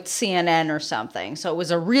conjunction with CNN or something. So it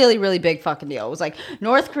was a really, really big fucking deal. It was like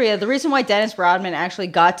North Korea. The reason why Dennis Rodman actually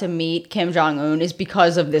got to meet Kim Jong-un is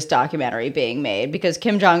because of this documentary being made. Because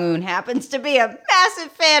Kim Jong-un happens to be a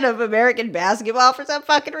massive fan of American basketball for some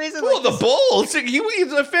fucking reason. Well, like the Bulls.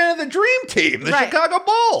 He's a fan of the Dream Team, the Chicago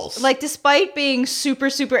Bulls. Like, despite being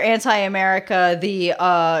super, super anti-America, the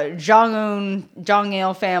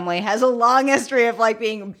Jong-il family has a long history of like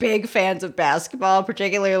being big fans of basketball,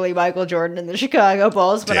 particularly Michael Jordan and the Chicago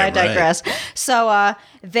Bulls. But I digress. Right. So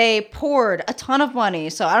they poured a ton of money.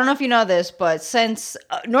 So I don't know if you know this, but since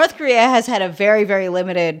North Korea has had a very, very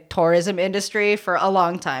limited tourism industry for a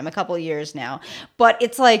long time, a couple of years now. But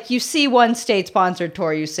it's like you see one state-sponsored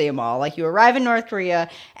tour, you see them all. Like you arrive in North Korea,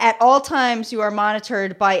 at all times you are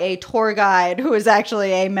monitored by a tour guide who is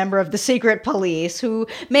actually a member of the secret police who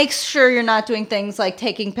makes sure you're not doing things like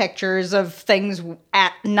taking pictures of things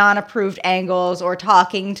at non-approved angles or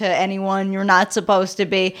talking to anyone you're not supposed to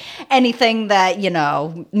be. Anything that, you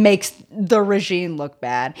know, makes the regime look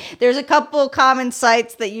bad. There's a couple common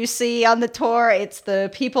sites that you see on the tour. It's the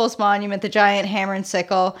People's Monument, the giant hammer and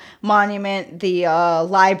sickle monument, the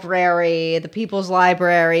library, the People's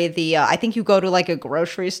Library, I think you go to like a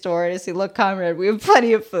grocery store to see, look, comrade, we have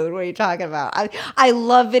plenty of food. What are you talking about? I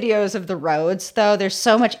love videos of the roads, though. There's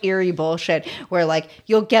so much eerie bullshit where like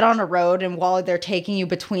you'll get on a road and while they're taking you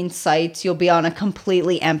between sites, you'll be on a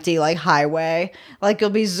completely empty like highway. Like you'll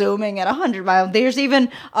be zooming at 100 miles. There's even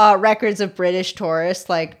records of British tourists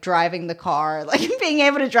like driving the car, like being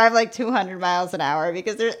able to drive like 200 miles an hour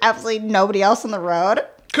because there's absolutely nobody else on the road.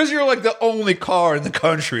 Because you're like the only car in the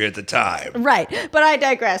country at the time. Right. But I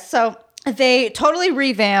digress. So they totally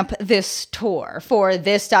revamp this tour for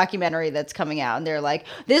this documentary that's coming out. And they're like,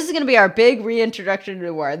 this is going to be our big reintroduction to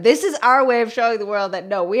the world. This is our way of showing the world that,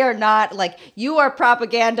 no, we are not, like, you are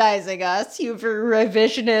propagandizing us, you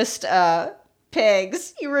revisionist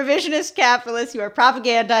pigs, you revisionist capitalists, you are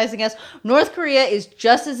propagandizing us. North Korea is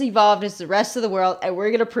just as evolved as the rest of the world, and we're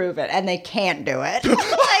going to prove it. And they can't do it.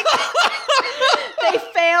 They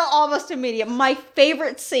fail almost immediately. My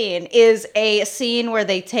favorite scene is a scene where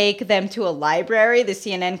they take them to a library, the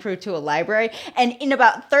CNN crew to a library, and in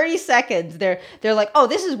about 30 seconds, they're like, oh,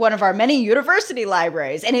 this is one of our many university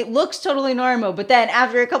libraries, and it looks totally normal, but then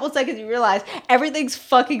after a couple seconds, you realize everything's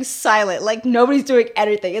fucking silent, like nobody's doing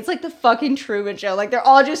anything. It's like the fucking Truman Show. Like they're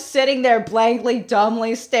all just sitting there blankly,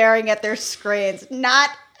 dumbly staring at their screens, not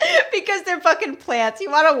because they're fucking plants. You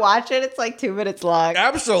want to watch it? It's like 2 minutes long.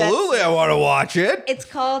 Absolutely, I want to watch it. It's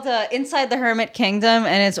called Inside the Hermit Kingdom,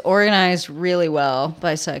 and it's organized really well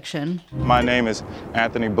by section. My name is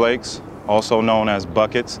Anthony Blakes, also known as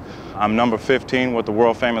Buckets. I'm number 15 with the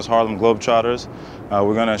world-famous Harlem Globetrotters.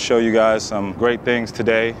 We're going to show you guys some great things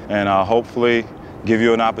today, and hopefully give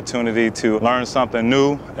you an opportunity to learn something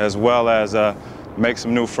new, as well as make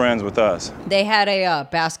some new friends with us. They had a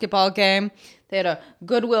basketball game. They had a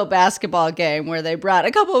Goodwill basketball game where they brought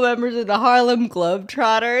a couple members of the Harlem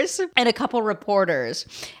Globetrotters and a couple reporters.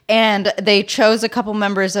 And they chose a couple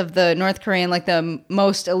members of the North Korean, like the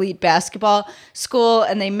most elite basketball school,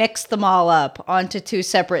 and they mixed them all up onto 2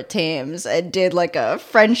 separate teams and did like a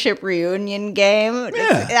friendship reunion game.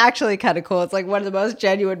 Yeah. It's actually kind of cool. It's like one of the most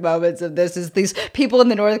genuine moments of this is these people in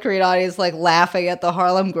the North Korean audience like laughing at the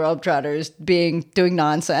Harlem Globetrotters doing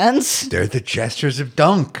nonsense. They're the gestures of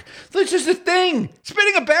dunk. That's just a thing.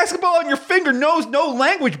 Spinning a basketball on your finger knows no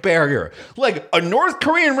language barrier. Like, a North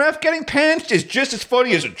Korean ref getting pantsed is just as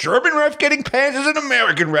funny as a German ref getting pantsed as an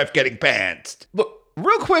American ref getting pantsed. Look,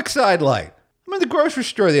 real quick sidelight. I'm in the grocery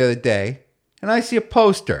store the other day, and I see a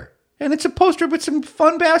poster. And it's a poster with some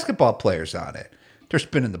fun basketball players on it. They're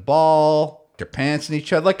spinning the ball. They're pantsing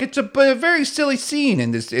each other. Like, it's a very silly scene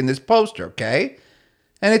in this poster, okay?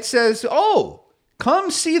 And it says, oh,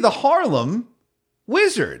 come see the Harlem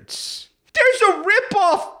Wizards. There's a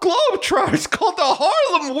rip-off Globetrotters called the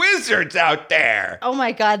Harlem Wizards out there. Oh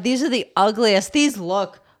my God, these are the ugliest. These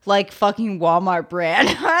look like fucking Walmart brand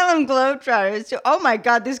Harlem Globetrotters. Oh my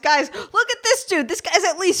God, look at this dude. This guy's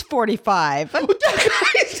at least 45. That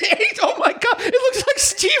guy's age, oh my God, it looks like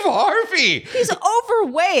Steve Harvey. He's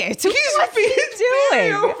overweight. What's he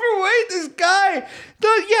doing? Overweight, this guy.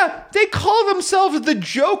 They call themselves the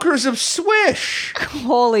Jokers of Swish.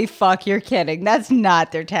 Holy fuck, you're kidding. That's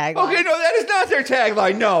not their tagline. Okay, no, that is not their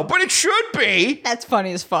tagline, no, but it should be. That's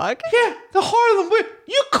funny as fuck. Yeah, the Harlem,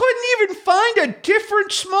 you couldn't even find a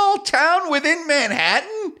different small town within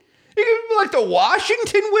Manhattan? You could be like the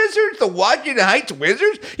Washington Wizards, the Washington Heights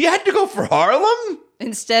Wizards? You had to go for Harlem?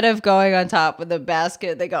 Instead of going on top with the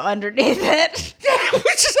basket, they go underneath it. Yeah,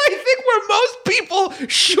 which is, I think, where most people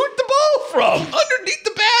shoot the ball from, underneath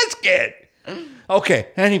the basket. Okay,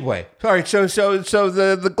 anyway. All right, so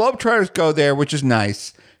the Globetrotters go there, which is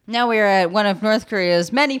nice. Now we're at one of North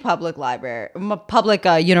Korea's many public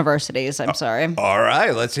universities, I'm sorry. All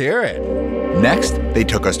right, let's hear it. Next, they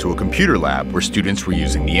took us to a computer lab where students were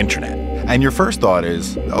using the internet. And your first thought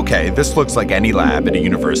is, okay, this looks like any lab at a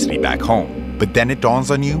university back home. But then it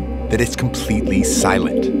dawns on you that it's completely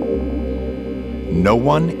silent. No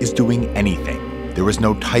one is doing anything. There was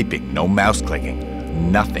no typing, no mouse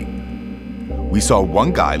clicking, nothing. We saw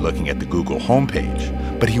one guy looking at the Google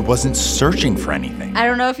homepage, but he wasn't searching for anything. I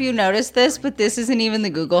don't know if you noticed this, but this isn't even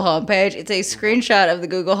the Google homepage. It's a screenshot of the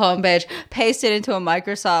Google homepage pasted into a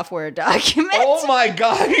Microsoft Word document. Oh my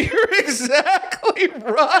God, you're exactly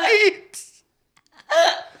right.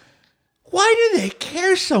 Why do they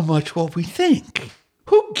care so much what we think?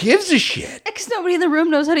 Who gives a shit? Because nobody in the room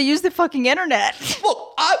knows how to use the fucking internet.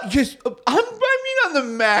 Well, I mean on the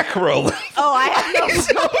macro level. Oh, I have no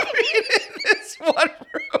in this one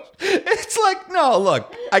room. It's like, no,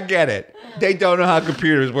 look, I get it. They don't know how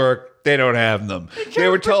computers work. They don't have them. They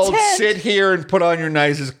were told, sit here and put on your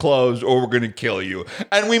nicest clothes or we're going to kill you.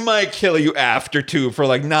 And we might kill you after, too, for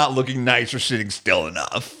like not looking nice or sitting still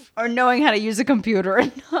enough. Or knowing how to use a computer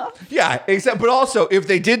enough. Yeah, but also, if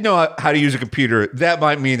they did know how to use a computer, that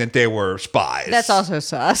might mean that they were spies. That's also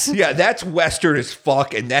sus. Yeah, that's Western as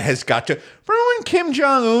fuck, and that has got to... Remember when Kim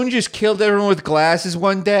Jong-un just killed everyone with glasses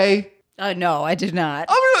one day? No, I did not.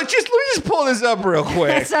 I'm let me just pull this up real quick.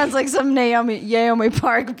 That sounds like some Naomi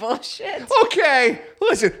Park bullshit. Okay,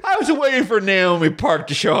 listen, I was waiting for Naomi Park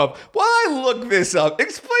to show up. While I look this up,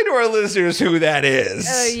 explain to our listeners who that is.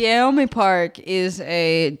 Naomi Park is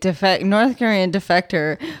a North Korean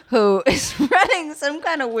defector who is running some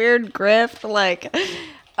kind of weird grift. Like,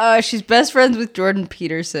 she's best friends with Jordan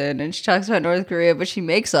Peterson, and she talks about North Korea, but she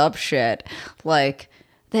makes up shit. Like,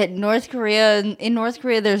 that in North Korea,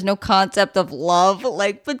 there's no concept of love,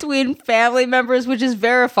 like, between family members, which is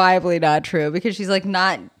verifiably not true, because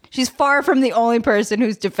she's far from the only person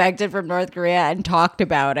who's defected from North Korea and talked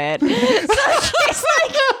about it. So she's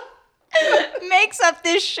like, makes up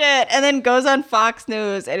this shit and then goes on Fox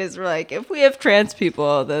News and is like, if we have trans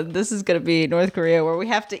people, then this is going to be North Korea where we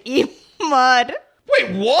have to eat mud.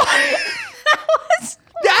 Wait, what?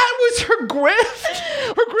 That was her grift?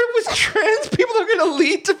 Her grift was trans people are going to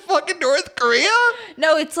lead to fucking North Korea?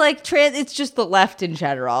 No, it's like it's just the left in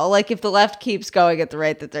general. Like, if the left keeps going at the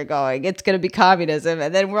rate that they're going, it's going to be communism,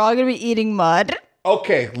 and then we're all going to be eating mud.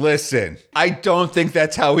 Okay, listen. I don't think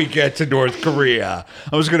that's how we get to North Korea.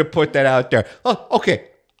 I was going to put that out there. Oh, okay.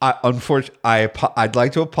 Unfortunately, I'd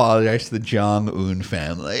like to apologize to the Jong-un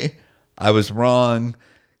family. I was wrong.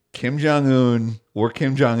 Kim Jong-un or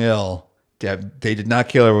Kim Jong-il, they did not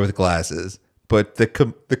kill her with glasses, but the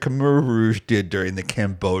Khmer Rouge did during the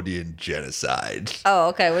Cambodian genocide. Oh,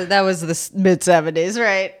 okay. Well, that was the mid-70s,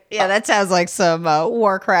 right? Yeah, that sounds like some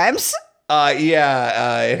war crimes.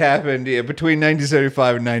 It happened between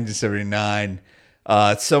 1975 and 1979.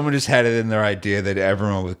 Someone just had it in their idea that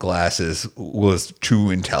everyone with glasses was too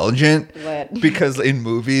intelligent. What? Because in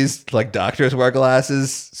movies, like, doctors wear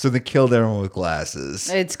glasses, so they killed everyone with glasses.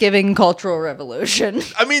 It's giving Cultural Revolution.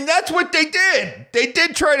 I mean, that's what they did. They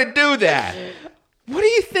did try to do that. What do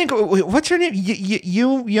you think? What's her name?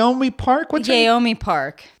 Yeomi Park? What's her name? Yeomi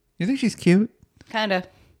Park. You think she's cute? Kind of.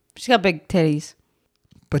 She's got big titties.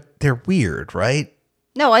 But they're weird, right?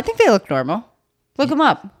 No, I think they look normal. Look them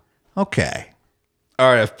up. Okay. All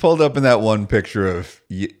right, I've pulled up in that one picture of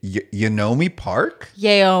Yeomi Park?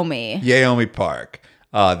 Yeomi Park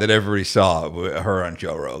that everybody saw, her on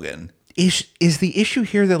Joe Rogan. Is the issue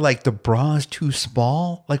here that, like, the bra is too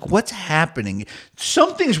small? Like, what's happening?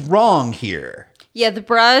 Something's wrong here. Yeah, the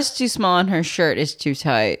bra is too small and her shirt is too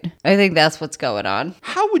tight. I think that's what's going on.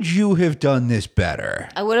 How would you have done this better?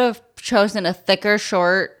 I would have chosen a thicker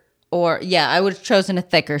shirt I would have chosen a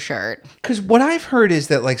thicker shirt. Because what I've heard is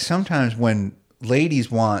that, like, sometimes when ladies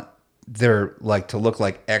want their, like, to look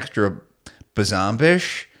like extra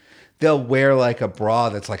bazambish, they'll wear, like, a bra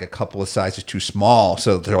that's, like, a couple of sizes too small,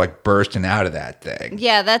 so they're, like, bursting out of that thing.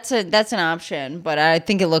 Yeah, that's an option, but I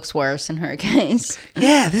think it looks worse in her case.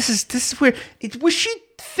 Yeah, this is weird. Was she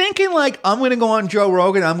thinking, like, I'm going to go on Joe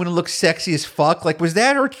Rogan, I'm going to look sexy as fuck? Like, was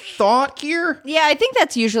that her thought here? Yeah, I think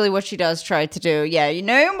that's usually what she does try to do. Yeah,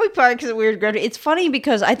 Naomi Park is a weird girl. It's funny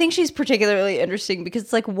because I think she's particularly interesting because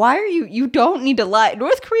it's like, why are you don't need to lie.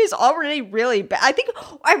 North Korea is already really bad. I think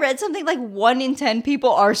I read something like 1 in 10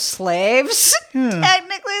 people are slaves.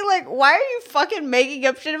 Technically, like, why are you fucking making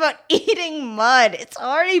up shit about eating mud? It's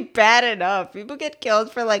already bad enough. People get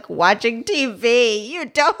killed for, like, watching TV. You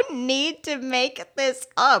don't need to make this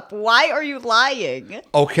up. Why are you lying?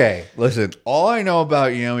 Okay, listen, all I know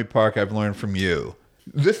about Yeomi Park I've learned from you.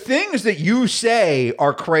 The things that you say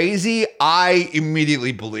are crazy, I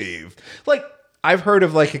immediately believe. Like, I've heard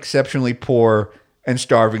of, like, exceptionally poor and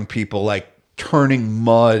starving people, like, turning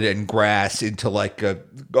mud and grass into, like,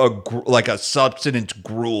 a substance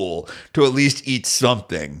gruel to at least eat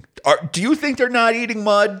something. Do you think they're not eating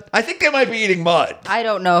mud? I think they might be eating mud. I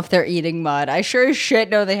don't know if they're eating mud. I sure as shit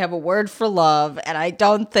know they have a word for love, and I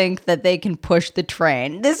don't think that they can push the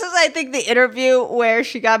train. This is, I think, the interview where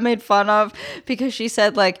she got made fun of because she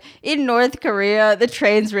said, like, in North Korea, the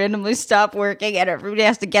trains randomly stop working and everybody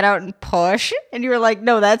has to get out and push. And you were like,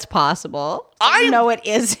 no, that's possible. I know it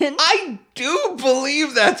isn't. I do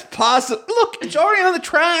believe that's possible. Look, it's already on the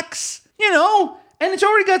tracks, and it's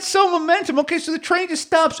already got some momentum. Okay, so the train just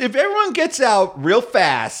stops. If everyone gets out real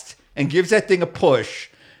fast and gives that thing a push,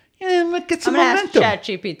 it gets some momentum. I'm going to ask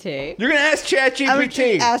ChatGPT. You're going to ask ChatGPT? I'm going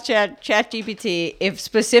to ask ChatGPT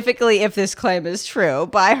if this claim is true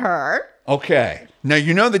by her. Okay. Now,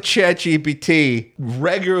 that ChatGPT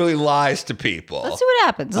regularly lies to people. Let's see what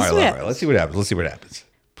happens. All right, let's see what happens.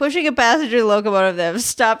 Pushing a passenger locomotive that have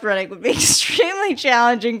stopped running would be extremely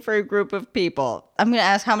challenging for a group of people. I'm going to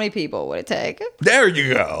ask how many people would it take? There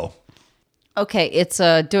you go. Okay, it's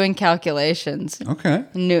doing calculations. Okay.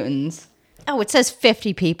 Newtons. Oh, it says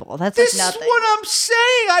 50 people. That's this like nothing. This is what I'm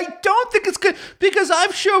saying. I don't think it's good because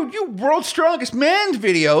I've showed you World's Strongest Man's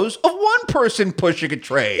videos of one person pushing a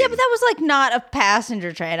train. Yeah, but that was like not a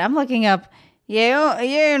passenger train. I'm looking up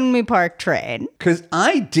Yeomi Park train. Because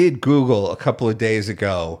I did Google a couple of days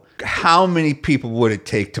ago, how many people would it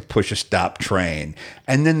take to push a stop train?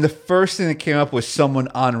 And then the first thing that came up was someone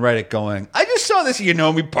on Reddit going, I just saw this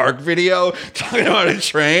Yeomi Park video talking about a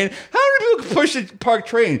train. How do people push a park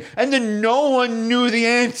train? And then no one knew the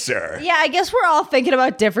answer. Yeah, I guess we're all thinking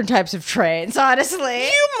about different types of trains, honestly.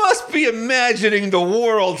 You must be imagining the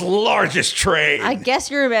world's largest train. I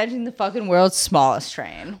guess you're imagining the fucking world's smallest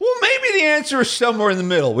train. Well, maybe the answer is somewhere in the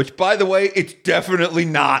middle, which, by the way, it's definitely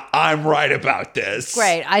not. I'm right about this.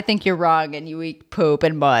 Great. I think you're wrong and you eat poop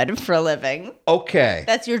and mud for a living. Okay.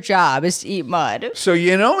 That's your job, is to eat mud. So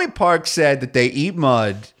Yeomi Park said that they eat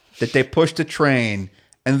mud, that they push the train,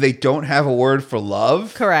 and they don't have a word for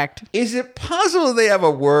love? Correct. Is it possible they have a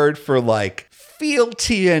word for, like,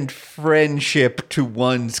 fealty and friendship to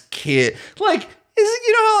one's kid? Like, is it,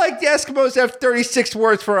 you know how, like, the Eskimos have 36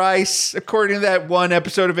 words for ice, according to that one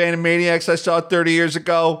episode of Animaniacs I saw 30 years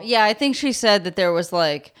ago? Yeah, I think she said that there was,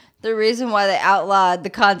 like, the reason why they outlawed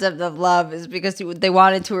the concept of love is because they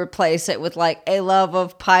wanted to replace it with, like, a love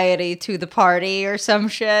of piety to the party or some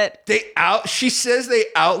shit. She says they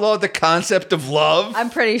outlawed the concept of love?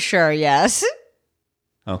 I'm pretty sure, yes.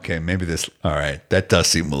 Okay, maybe all right, that does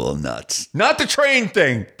seem a little nuts. Not the train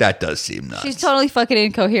thing. That does seem nuts. She's totally fucking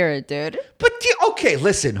incoherent, dude. But, okay,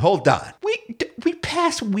 listen, hold on. We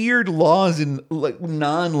pass weird laws and, like,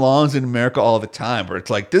 non-laws in America all the time where it's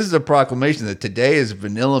like, this is a proclamation that today is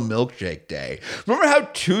Vanilla Milkshake Day. Remember how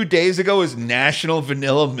 2 days ago was National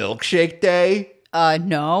Vanilla Milkshake Day?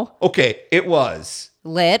 No. Okay, it was.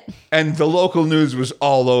 Lit. And the local news was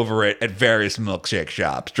all over it at various milkshake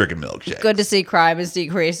shops, drinking milkshakes. Good to see crime is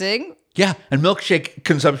decreasing. Yeah, and milkshake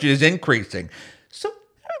consumption is increasing. So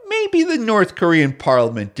maybe the North Korean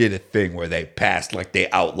parliament did a thing where they passed, like, they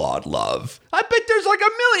outlawed love. I bet there's like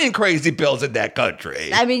 1 million crazy bills in that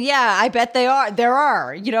country. I mean, yeah, I bet there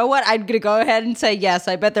are. You know what? I'm going to go ahead and say yes.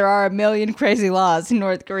 I bet there are 1 million crazy laws in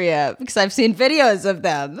North Korea because I've seen videos of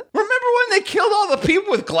them. Remember when they killed all the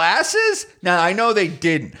people with glasses? Now, I know they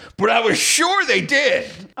didn't, but I was sure they did.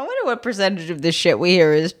 I wonder what percentage of this shit we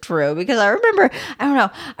hear is true because I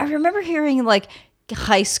remember hearing, like,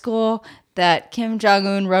 high school that Kim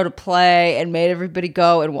Jong-un wrote a play and made everybody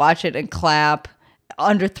go and watch it and clap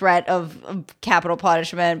under threat of capital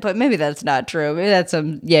punishment. But maybe that's not true. Maybe that's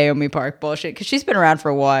some Yeomi Park bullshit because she's been around for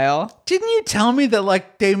a while. Didn't you tell me that,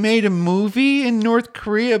 like, they made a movie in North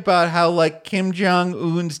Korea about how, like, Kim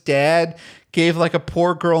Jong-un's dad gave, like, a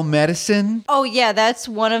poor girl medicine? Oh, yeah, that's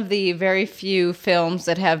one of the very few films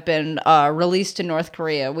that have been released in North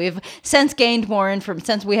Korea. We've since gained more information.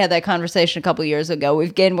 Since we had that conversation a couple years ago,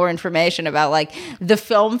 we've gained more information about, like, the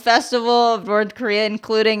film festival of North Korea,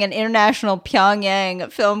 including an international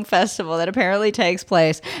Pyongyang film festival that apparently takes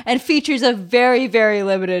place and features a very, very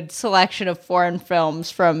limited selection of foreign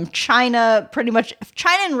films from China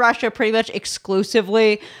and Russia pretty much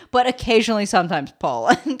exclusively, but occasionally sometimes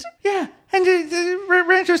Poland. Yeah. And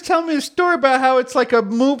Rancho's telling me a story about how it's like a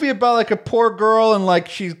movie about, like, a poor girl and, like,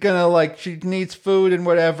 she's gonna, like, she needs food and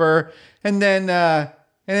whatever. And then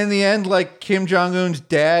in the end, like, Kim Jong-un's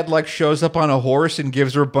dad, like, shows up on a horse and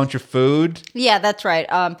gives her a bunch of food. Yeah, that's right.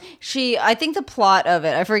 I think the plot of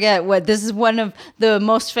it, I forget this is one of the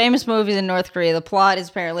most famous movies in North Korea. The plot is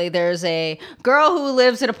apparently there's a girl who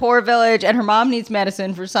lives in a poor village and her mom needs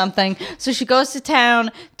medicine for something. So she goes to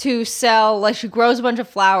town to sell, like, she grows a bunch of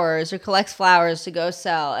flowers or collects flowers to go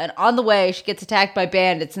sell. And on the way, she gets attacked by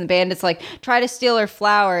bandits and the bandits, like, try to steal her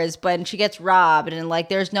flowers, but she gets robbed and, like,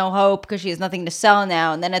 there's no hope because she has nothing to sell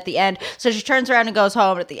now. And then at the end, so she turns around and goes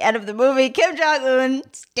home. At the end of the movie, Kim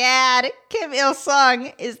Jong-un's dad, Kim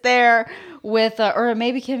Il-sung, is there with, or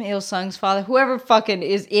maybe Kim Il-sung's father, whoever fucking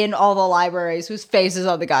is in all the libraries, whose face is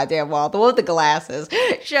on the goddamn wall, the one with the glasses,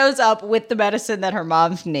 shows up with the medicine that her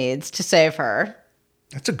mom needs to save her.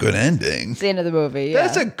 That's a good ending. It's the end of the movie, yeah.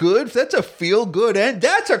 That's a feel-good end.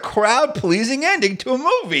 That's a crowd-pleasing ending to a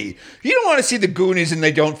movie. You don't want to see the Goonies and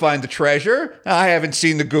they don't find the treasure. I haven't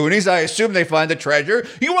seen the Goonies. I assume they find the treasure.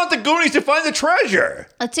 You want the Goonies to find the treasure.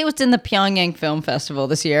 Let's see what's in the Pyongyang Film Festival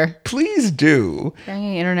this year. Please do.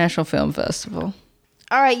 Pyongyang International Film Festival.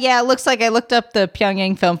 All right, yeah, it looks like I looked up the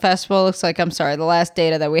Pyongyang Film Festival. Looks like, I'm sorry, the last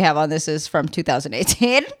data that we have on this is from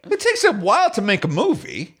 2018. It takes a while to make a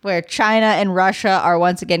movie. Where China and Russia are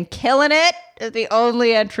once again killing it. They're the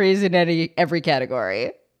only entries in every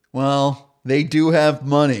category. Well, they do have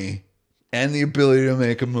money and the ability to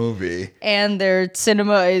make a movie. And their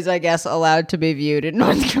cinema is, I guess, allowed to be viewed in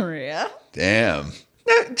North Korea. Damn.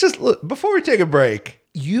 Now, just look, before we take a break,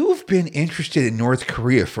 you've been interested in North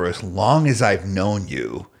Korea for as long as I've known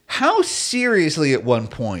you. How seriously at one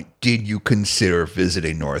point did you consider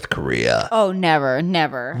visiting North Korea? Oh, never.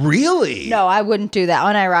 Really? No, I wouldn't do that.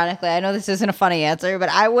 Unironically, I know this isn't a funny answer, but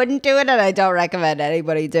I wouldn't do it, and I don't recommend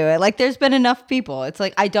anybody do it. Like, there's been enough people. It's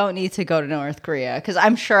like, I don't need to go to North Korea, because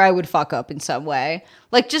I'm sure I would fuck up in some way.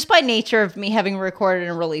 Like, just by nature of me having recorded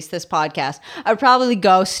and released this podcast, I'd probably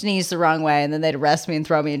go sneeze the wrong way, and then they'd arrest me and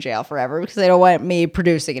throw me in jail forever, because they don't want me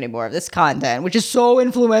producing any more of this content, which is so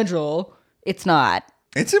influential. It's not.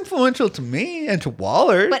 It's influential to me and to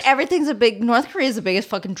Waller. But North Korea is the biggest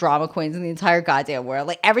fucking drama queens in the entire goddamn world.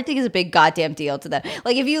 Like, everything is a big goddamn deal to them.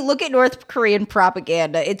 Like, if you look at North Korean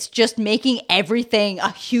propaganda, it's just making everything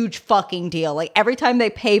a huge fucking deal. Like, every time they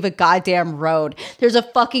pave a goddamn road, there's a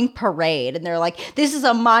fucking parade. And they're like, this is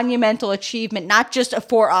a monumental achievement, not just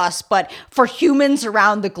for us, but for humans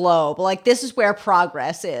around the globe. Like, this is where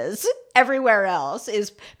progress is. Everywhere else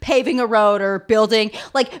is paving a road or building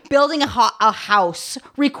a house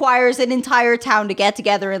requires an entire town to get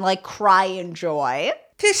together and like cry in joy.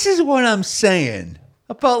 This is what I'm saying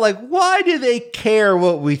about like, why do they care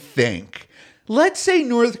what we think? Let's say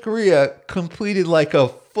North Korea completed like a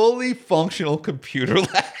fully functional computer lab,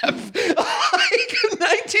 like a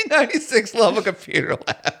 1996 level computer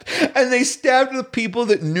lab, and they stabbed the people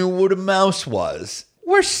that knew what a mouse was.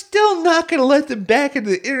 We're still not going to let them back into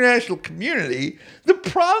the international community. The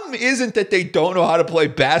problem isn't that they don't know how to play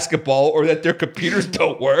basketball or that their computers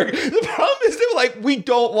don't work. The problem is they're like, we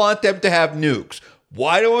don't want them to have nukes.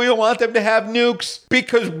 Why do we want them to have nukes?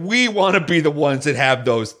 Because we want to be the ones that have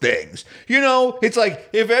those things. You know, it's like,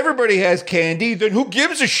 if everybody has candy, then who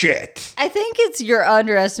gives a shit? I think you're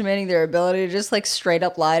underestimating their ability to just like straight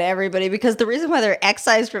up lie to everybody, because the reason why they're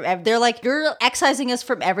excised from, they're like, you're excising us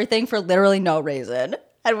from everything for literally no reason.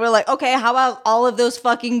 And we're like, okay, how about all of those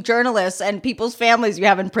fucking journalists and people's families you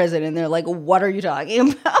have in prison? And they're like, what are you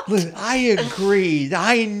talking about? Listen, I agree.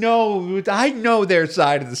 I know their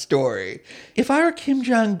side of the story. If I were Kim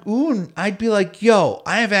Jong-un, I'd be like, yo,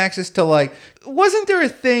 I have access to like, wasn't there a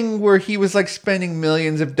thing where he was like spending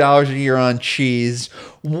millions of dollars a year on cheese?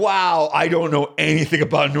 Wow, I don't know anything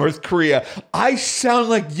about North Korea. I sound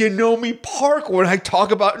like Yeonomi Park when I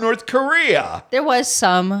talk about North Korea. There was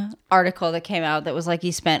some article that came out that was like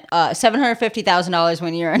he spent $750,000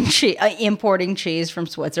 one year on importing cheese from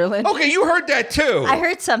Switzerland. Okay, you heard that too. I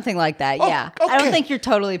heard something like that, yeah. Okay. I don't think you're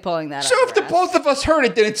totally pulling that So if the both of us heard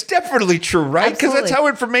it, then it's definitely true, right? Because that's how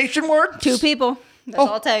information works. Two people. That's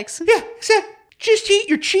all it takes. Yeah, exactly. Just eat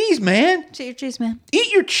your cheese, man. Just eat your cheese, man.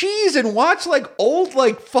 Eat your cheese and watch like old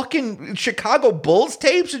like fucking Chicago Bulls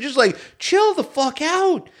tapes and just like chill the fuck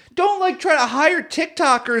out. Don't like try to hire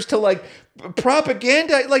TikTokers to like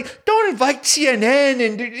propaganda. Like don't invite CNN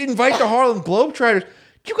and invite the Harlem Globetrotters.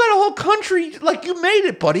 You got a whole country, like you made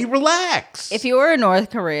it, buddy. Relax. If you were a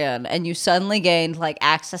North Korean and you suddenly gained like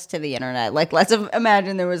access to the internet, like let's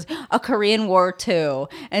imagine there was a Korean War II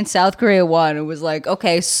and South Korea won. It was like,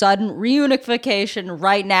 okay, sudden reunification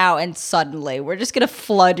right now and suddenly we're just going to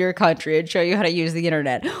flood your country and show you how to use the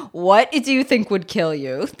internet. What do you think would kill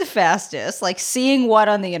you the fastest? Like seeing what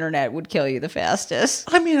on the internet would kill you the fastest?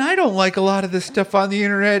 I mean, I don't like a lot of this stuff on the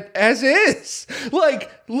internet as is.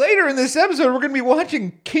 Like later in this episode, we're going to be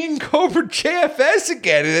watching King Cobra JFS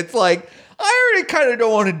again, and it's like, I already kind of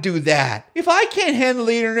don't want to do that. If I can't handle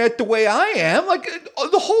the internet the way I am, like,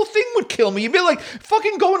 the whole thing would kill me. You'd be like,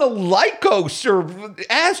 fucking going to Lycos or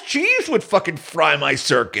Ass Jeeves would fucking fry my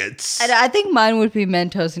circuits. And I think mine would be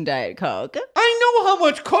Mentos and Diet Coke. I know how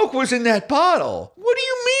much Coke was in that bottle. What do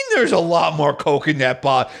you mean there's a lot more Coke in that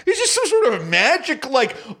bottle? Is this some sort of magic,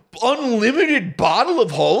 like, unlimited bottle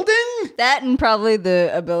of Holden? That and probably the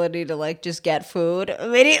ability to, like, just get food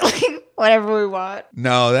immediately, whatever we want.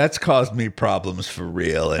 No, that's caused me problems for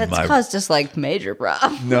real. That's caused us, like, major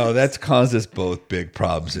problems. No, that's caused us both big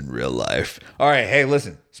problems in real life. All right, hey,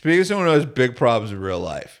 listen. Speaking of someone who has big problems in real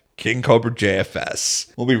life, King Cobra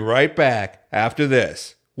JFS. We'll be right back after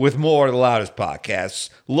this with more of the Loudest Podcasts.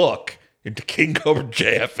 Look into King Cobra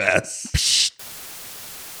JFS. Psst.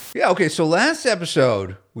 Yeah, okay, so last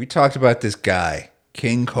episode, we talked about this guy,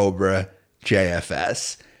 King Cobra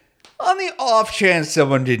JFS. On the off chance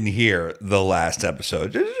someone didn't hear the last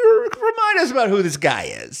episode, just remind us about who this guy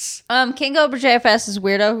is. King Cobra JFS is a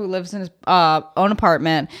weirdo who lives in his own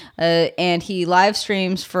apartment, and he live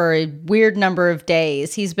streams for a weird number of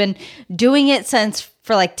days. He's been doing it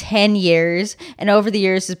for like 10 years, and over the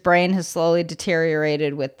years his brain has slowly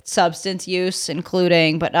deteriorated with substance use,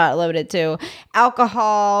 including but not limited to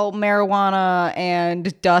alcohol, marijuana,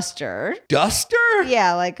 and duster. Duster?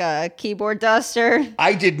 Yeah, like a keyboard duster.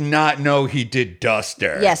 I did not know he did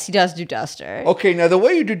duster. Yes, he does do duster. Okay, now the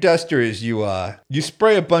way you do duster is you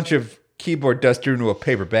spray a bunch of keyboard duster into a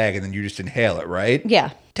paper bag and then you just inhale it, right?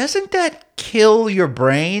 Yeah. Doesn't that kill your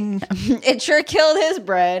brain? It sure killed his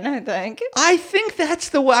brain, I think. I think that's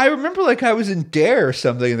the way. I remember like I was in Dare or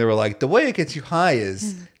something and they were like, the way it gets you high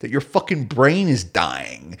is that your fucking brain is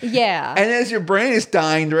dying. Yeah. And as your brain is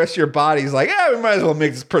dying, the rest of your body is like, we might as well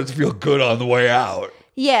make this person feel good on the way out.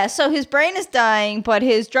 Yeah, so his brain is dying, but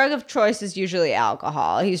his drug of choice is usually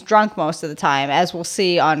alcohol. He's drunk most of the time, as we'll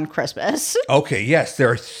see on Christmas. Okay, yes, there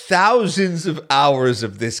are thousands of hours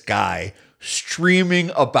of this guy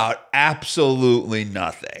streaming about absolutely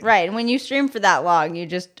nothing. Right, and when you stream for that long, you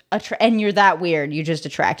just, and you're that weird, you just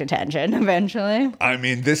attract attention eventually. I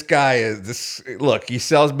mean, this guy is, look, he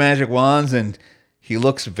sells magic wands and he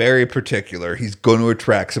looks very particular. He's going to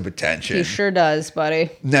attract some attention. He sure does,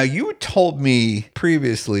 buddy. Now, you told me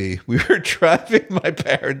previously we were driving my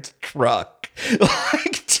parents' truck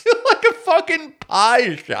like to like a fucking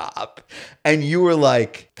pie shop. And you were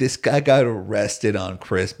like, this guy got arrested on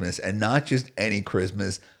Christmas, and not just any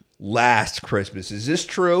Christmas, last Christmas. Is this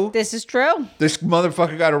true? This is true. This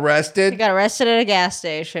motherfucker got arrested? He got arrested at a gas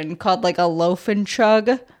station called like a Loaf and Chug,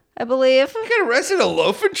 I believe. You got arrested at a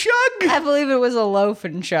Loaf and Chug? I believe it was a Loaf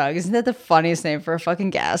and Chug. Isn't that the funniest name for a fucking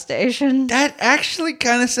gas station? That actually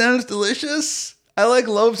kind of sounds delicious. I like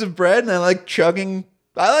loaves of bread and I like chugging.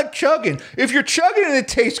 I like chugging. If you're chugging and it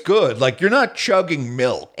tastes good, like you're not chugging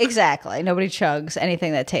milk. Exactly. Nobody chugs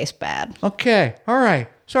anything that tastes bad. Okay. All right.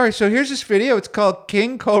 Sorry. So here's this video. It's called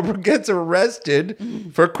King Cobra Gets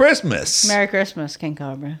Arrested for Christmas. Merry Christmas, King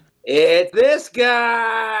Cobra. It's this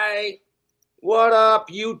guy. What up,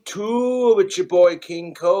 YouTube? It's your boy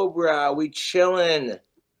King Cobra. We chillin'.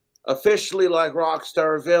 Officially like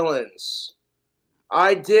Rockstar villains.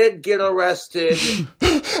 I did get arrested.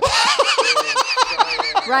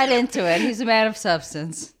 Right into it. He's a man of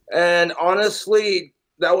substance. And honestly,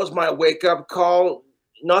 that was my wake-up call.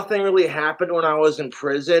 Nothing really happened when I was in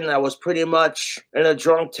prison. I was pretty much in a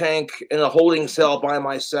drunk tank in a holding cell by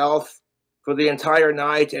myself for the entire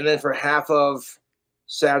night and then for half of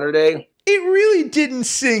Saturday. It really didn't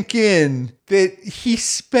sink in that he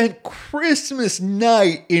spent Christmas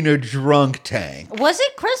night in a drunk tank. Was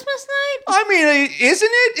it Christmas night? I mean, isn't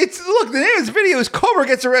it? Look, the name of this video is Cobra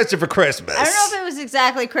Gets Arrested for Christmas. I don't know if it was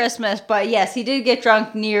exactly Christmas, but yes, he did get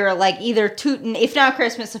drunk near like either Tootin', if not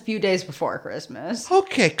Christmas, a few days before Christmas.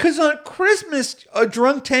 Okay, because on Christmas, a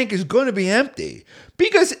drunk tank is going to be empty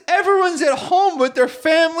because everyone's at home with their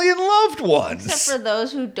family and loved ones. Except for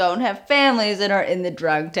those who don't have families and are in the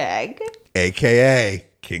drunk tank. AKA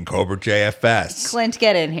King Cobra JFS. Clint,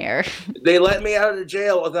 get in here. They let me out of the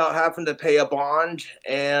jail without having to pay a bond,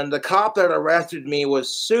 and the cop that arrested me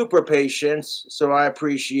was super patient, so I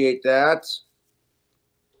appreciate that.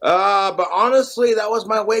 But honestly, that was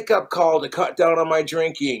my wake-up call to cut down on my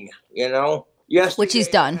drinking, you know? Yesterday, which he's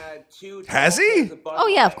done. Has he? Oh,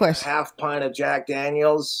 yeah, of course. Half pint of Jack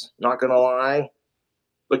Daniels, not gonna lie.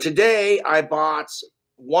 But today, I bought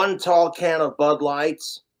one tall can of Bud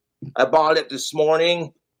Lights. I bought it this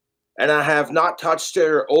morning, and I have not touched it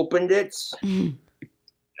or opened it.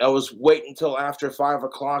 I was waiting until after 5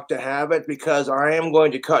 o'clock to have it because I am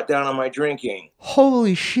going to cut down on my drinking.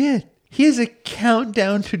 Holy shit. He has a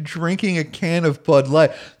countdown to drinking a can of Bud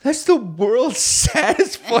Light. That's the world's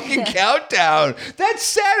saddest fucking countdown. That's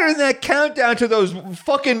sadder than that countdown to those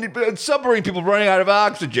fucking submarine people running out of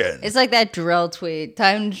oxygen. It's like that drill tweet.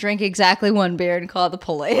 Time to drink exactly one beer and call the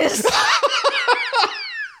police.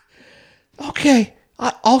 Okay.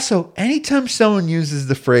 Also, anytime someone uses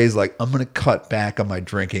the phrase like, I'm going to cut back on my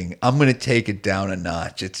drinking, I'm going to take it down a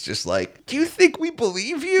notch, it's just like, do you think we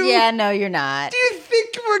believe you? Yeah, no, you're not. Do you think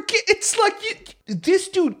it's like, this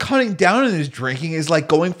dude cutting down on his drinking is like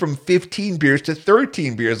going from 15 beers to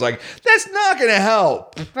 13 beers. Like, that's not going to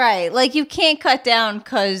help. Right. Like, you can't cut down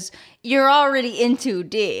because you're already in too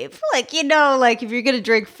deep. Like, you know, like if you're going to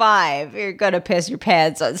drink 5, you're going to piss your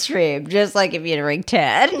pants on stream. Just like if you drink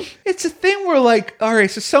 10. It's a thing where like, all right,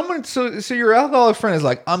 so your alcoholic friend is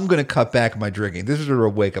like, I'm going to cut back my drinking. This is a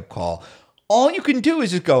wake up call. All you can do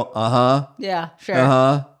is just go, Yeah,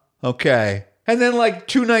 sure. Okay. And then like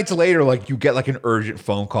 2 nights later, like you get like an urgent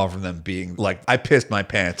phone call from them being like, I pissed my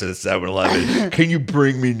pants at a 7-Eleven. Can you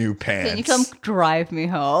bring me new pants? Can you come drive me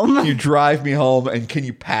home? You drive me home and can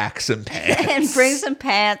you pack some pants? And bring some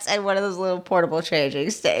pants at one of those little portable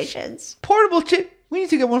changing stations. We need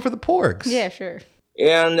to get one for the porgs. Yeah, sure.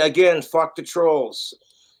 And again, fuck the trolls.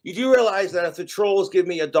 You do realize that if the trolls give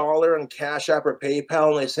me $1 on Cash App or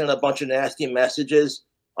PayPal and they send a bunch of nasty messages,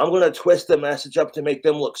 I'm going to twist the message up to make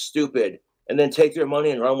them look stupid and then take their money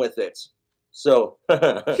and run with it. So,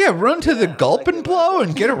 yeah, run to the gulp and blow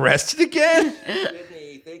and get arrested again.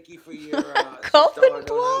 Thank you for your Loaf and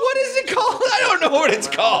Plum? What is it called? I don't know what it's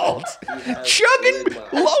called. Chug and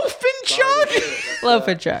Loaf and Chug? Loaf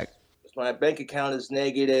and Chug. My bank account is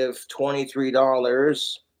negative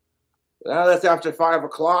 $23. Now that's after 5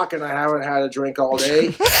 o'clock, and I haven't had a drink all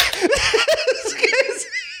day. His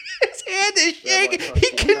hand is shaking.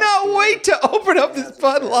 He cannot wait to open up this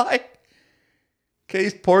Bud Light. Okay,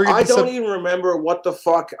 he's pouring it. I don't even remember what the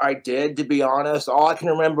fuck I did, to be honest. All I can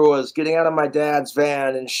remember was getting out of my dad's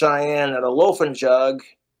van in Cheyenne at a Loaf and Jug,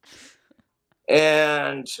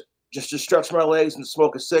 and just to stretch my legs and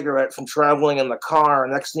smoke a cigarette from traveling in the car.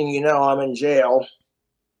 Next thing you know, I'm in jail.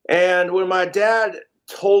 And when my dad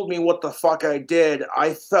told me what the fuck I did,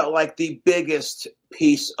 I felt like the biggest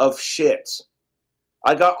piece of shit.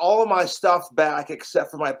 I got all of my stuff back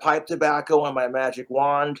except for my pipe tobacco and my magic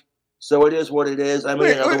wand. So it is what it is. I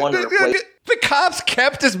made another one to replace. The cops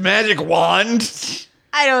kept his magic wand.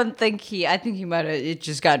 I think he might have, it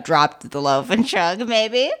just got dropped at the Loaf and Chug,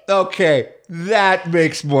 maybe. Okay, that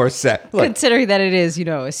makes more sense. Look, considering that it is,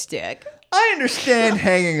 a stick. I understand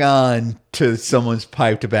hanging on to someone's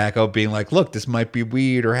pipe tobacco being like, look, this might be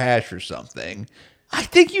weed or hash or something. I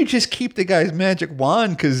think you just keep the guy's magic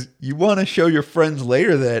wand because you want to show your friends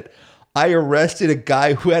later that I arrested a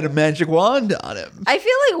guy who had a magic wand on him. I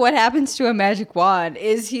feel like what happens to a magic wand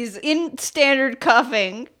is he's in standard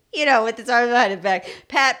cuffing, with his arms behind his back.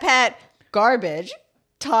 Pat, pat, garbage,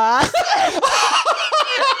 toss.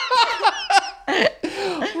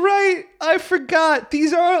 Right, I forgot.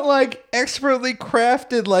 These aren't like expertly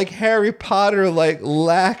crafted like Harry Potter, like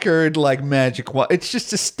lacquered like magic wand. It's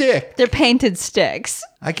just a stick. They're painted sticks.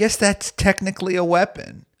 I guess that's technically a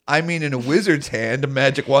weapon. I mean, in a wizard's hand, a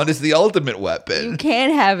magic wand is the ultimate weapon. You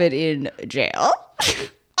can't have it in jail.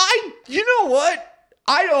 You know what?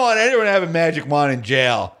 I don't want anyone to have a magic wand in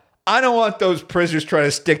jail. I don't want those prisoners trying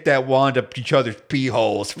to stick that wand up each other's pee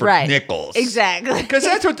holes for nickels. Exactly. Because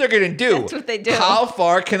that's what they're going to do. That's what they do. How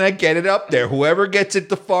far can I get it up there? Whoever gets it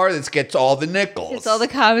the farthest gets all the nickels. It's all the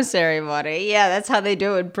commissary money. Yeah, that's how they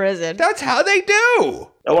do it in prison. That's how they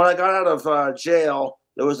do. And when I got out of jail,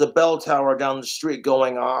 there was a bell tower down the street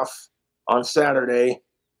going off on Saturday.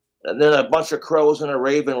 And then a bunch of crows and a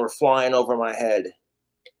raven were flying over my head.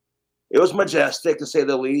 It was majestic, to say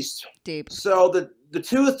the least. Deep. So the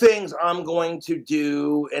two things I'm going to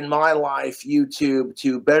do in my life, YouTube,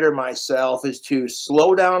 to better myself is to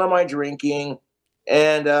slow down on my drinking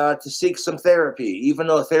and to seek some therapy, even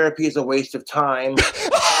though therapy is a waste of time.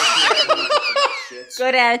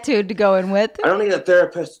 Good attitude to go in with. I don't need a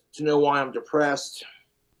therapist to know why I'm depressed.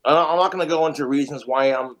 I'm not going to go into reasons why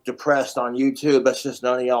I'm depressed on YouTube. That's just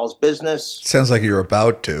none of y'all's business. Sounds like you're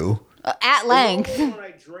about to. At length.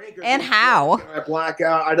 And how? I black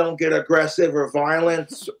out. I don't get aggressive or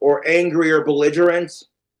violent or angry or belligerent.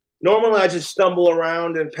 Normally, I just stumble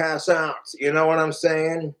around and pass out. You know what I'm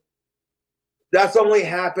saying? That's only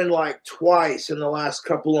happened like twice in the last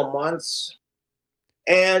couple of months.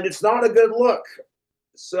 And it's not a good look.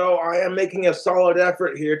 So I am making a solid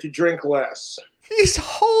effort here to drink less. He's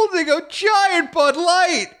holding a giant Bud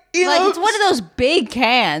Light. It's one of those big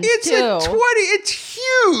cans, it's too. A 20. It's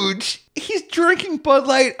huge. He's drinking Bud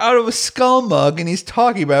Light out of a skull mug, and he's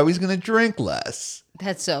talking about how he's going to drink less.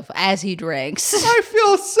 That's so... As he drinks. I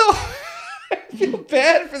feel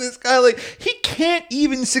bad for this guy. Like, he can't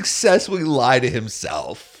even successfully lie to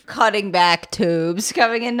himself. Cutting back tubes.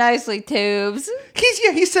 Coming in nicely, tubes.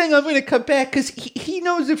 He's saying, I'm going to cut back, because he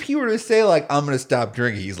knows if he were to say, like, I'm going to stop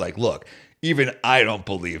drinking, he's like, look, even I don't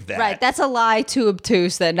believe that. Right, that's a lie too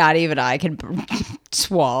obtuse that not even I can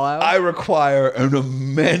swallow. I require an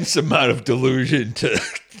immense amount of delusion to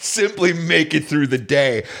simply make it through the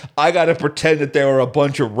day. I got to pretend that there were a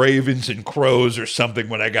bunch of ravens and crows or something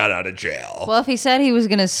when I got out of jail. Well, if he said he was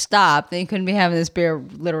going to stop, then he couldn't be having this beer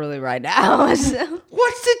literally right now. So.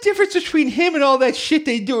 What's the difference between him and all that shit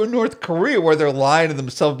they do in North Korea where they're lying to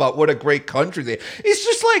themselves about what a great country they... It's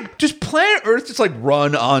just like, just planet Earth just like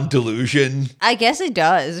run on delusion. I guess it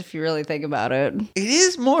does, if you really think about it. It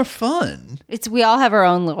is more fun. We all have our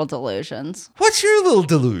own little delusions. What's your little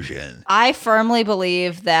delusion? I firmly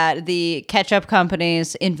believe that the ketchup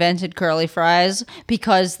companies invented curly fries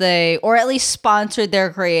because or at least sponsored their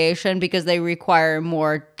creation because they require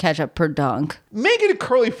more ketchup per dunk. Making a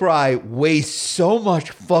curly fry wastes so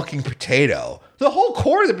much fucking potato. The whole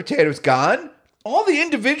core of the potato is gone. All the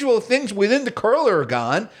individual things within the curler are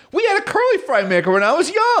gone. We had a curly fry maker when I was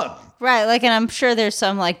young. Right, and I'm sure there's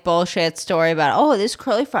some bullshit story about, this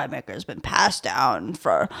curly fry maker has been passed down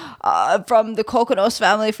from the Coconos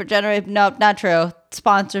family for generations. Nope, not true.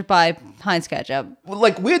 Sponsored by Heinz Ketchup.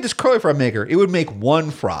 We had this curly fry maker. It would make one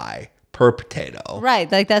fry per per potato.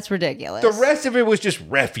 Right, like that's ridiculous. The rest of it was just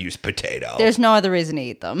refuse potato. There's no other reason to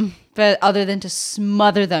eat them, but other than to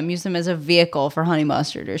smother them, use them as a vehicle for honey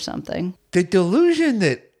mustard or something. The delusion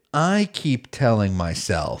that I keep telling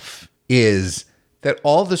myself is that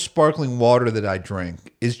all the sparkling water that I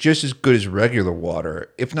drink is just as good as regular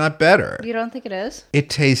water, if not better. You don't think it is?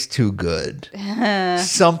 It tastes too good.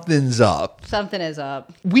 Something's up. Something is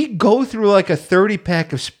up. We go through like a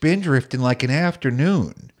 30-pack of Spindrift in like an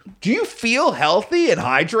afternoon. Do you feel healthy and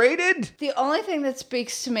hydrated? The only thing that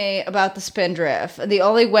speaks to me about the Spindrift, the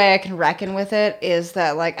only way I can reckon with it is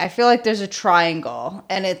that, like, I feel like there's a triangle,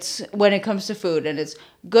 and it's when it comes to food, and it's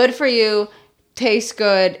good for you, tastes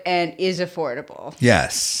good, and is affordable.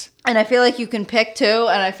 Yes. And I feel like you can pick two,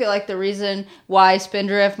 and I feel like the reason why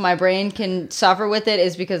Spindrift, my brain can suffer with it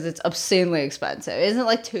is because it's obscenely expensive. Isn't it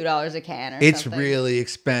like $2 a can or something? It's really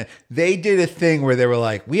expensive. They did a thing where they were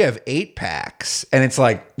like, we have 8 packs. And it's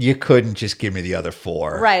like, you couldn't just give me the other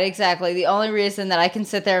 4. Right, exactly. The only reason that I can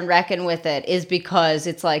sit there and reckon with it is because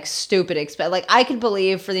it's like stupid expensive. Like, I can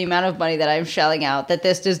believe for the amount of money that I'm shelling out that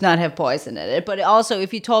this does not have poison in it. But also,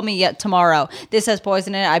 if you told me yet tomorrow this has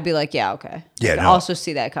poison in it, I'd be like, yeah, okay. Yeah, I can no. also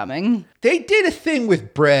see that coming. They did a thing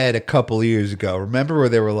with bread a couple of years ago. Remember where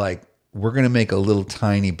they were like, we're going to make a little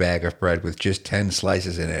tiny bag of bread with just 10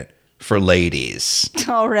 slices in it for ladies.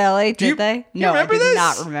 Oh, really? Did they? No, I did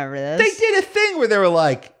not remember this. They did a thing where they were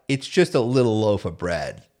like, it's just a little loaf of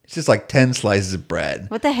bread. It's just like 10 slices of bread.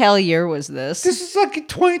 What the hell year was this? This is like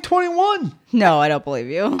 2021. No, I don't believe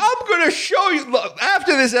you. I'm going to show you. Look,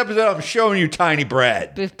 after this episode, I'm showing you tiny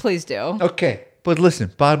bread. Please do. Okay. But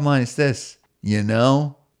listen, bottom line is this. You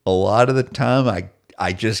know, a lot of the time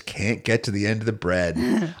I just can't get to the end of the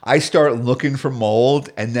bread. I start looking for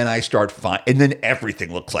mold, and then I start and then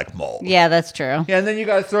everything looks like mold. Yeah, that's true. Yeah, and then you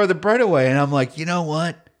got to throw the bread away, and I'm like, you know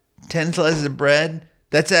what? 10 slices of bread,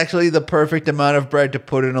 that's actually the perfect amount of bread to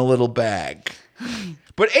put in a little bag.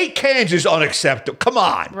 But 8 cans is unacceptable. Come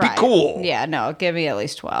on, right. Be cool. Yeah, no, give me at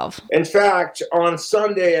least 12. In fact, on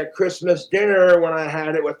Sunday at Christmas dinner, when I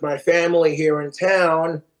had it with my family here in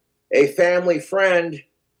town, a family friend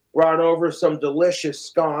brought over some delicious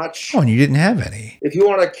scotch. Oh, and you didn't have any. If you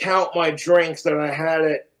want to count my drinks that I had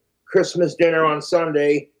at Christmas dinner on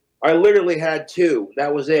Sunday, I literally had 2.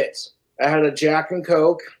 That was it. I had a Jack and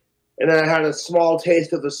Coke, and then I had a small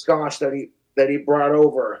taste of the scotch that he brought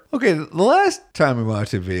over. Okay, the last time we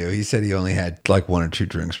watched the video, he said he only had like 1 or 2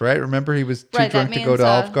 drinks, right? Remember, he was too drunk to go to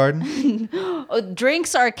Olive Garden?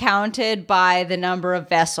 Drinks are counted by the number of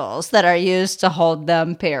vessels that are used to hold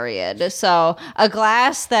them, period. So a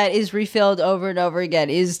glass that is refilled over and over again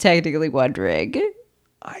is technically 1 drink.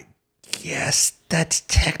 Yes, that's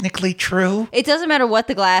technically true. It doesn't matter what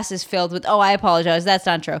the glass is filled with. Oh, I apologize. That's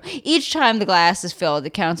not true. Each time the glass is filled,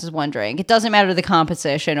 it counts as 1 drink. It doesn't matter the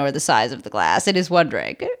composition or the size of the glass. It is 1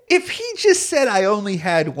 drink. If he just said I only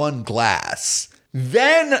had 1 glass,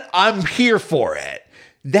 then I'm here for it.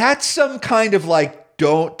 That's some kind of like,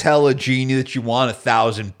 don't tell a genie that you want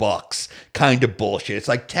 $1,000 kind of bullshit. It's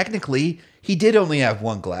like, technically, he did only have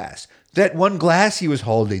 1 glass. That 1 glass he was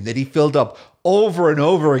holding that he filled up over and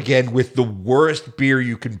over again with the worst beer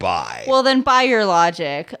you can buy. Well, then by your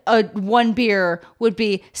logic, 1 beer would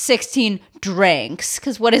be 16 drinks.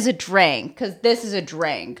 Because what is a drink? Because this is a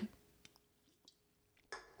drink.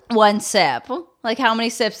 1 sip. Like, how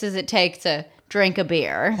many sips does it take to drink a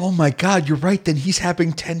beer? Oh my God, you're right. Then he's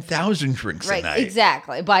having 10,000 drinks a night. Right,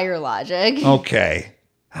 exactly. By your logic. Okay.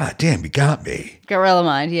 Ah, damn, you got me. Gorilla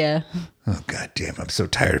mind, yeah. Oh God damn, I'm so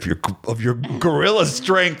tired of your gorilla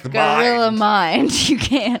strength Gorilla mind. You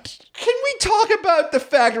can't. Can we talk about the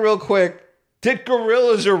fact real quick that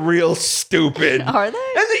gorillas are real stupid? Are they?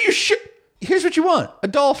 And that you should. Here's what you want: a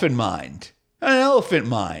dolphin mind, an elephant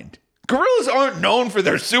mind. Gorillas aren't known for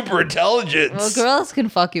their super intelligence. Well, gorillas can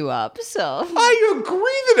fuck you up, so. I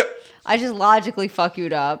agree that. I just logically fuck you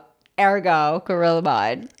up. Ergo, gorilla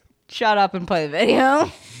mind. Shut up and play the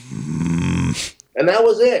video. And that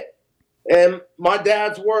was it. And my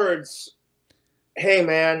dad's words, hey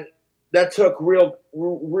man, that took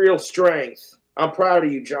real strength. I'm proud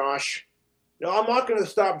of you, Josh. No, I'm not going to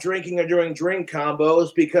stop drinking or doing drink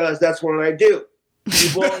combos because that's what I do.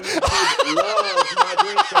 People on YouTube love my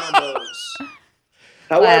drink combos.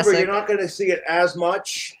 However, Classic. You're not going to see it as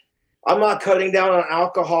much. I'm not cutting down on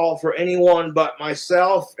alcohol for anyone but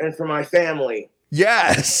myself and for my family.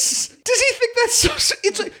 Yes. Does he think that's so?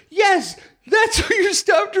 It's like, yes. That's what you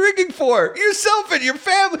stop drinking for. Yourself and your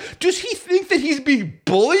family. Does he think that he's being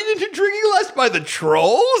bullied into drinking less by the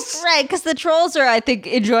trolls? Right, because the trolls are, I think,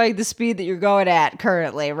 enjoying the speed that you're going at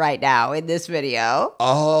currently right now in this video.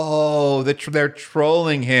 Oh, they're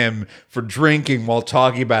trolling him for drinking while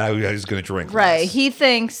talking about how he's going to drink Right, less. he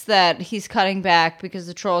thinks that he's cutting back because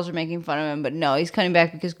the trolls are making fun of him, but no, he's cutting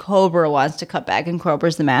back because Cobra wants to cut back, and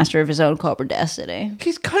Cobra's the master of his own Cobra destiny.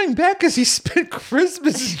 He's cutting back because he spent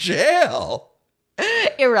Christmas in jail.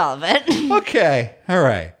 Irrelevant. Okay, all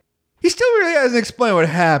right. He still really hasn't explained what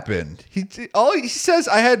happened. He says,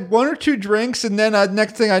 I had 1 or 2 drinks, and then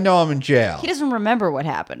next thing I know, I'm in jail. He doesn't remember what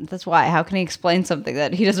happened. That's why. How can he explain something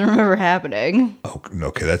that he doesn't remember happening? Oh,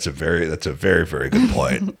 okay. That's a very, very good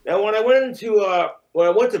point. Now, when I went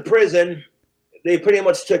to prison, they pretty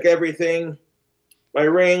much took everything, my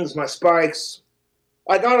rings, my spikes.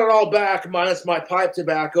 I got it all back, minus my pipe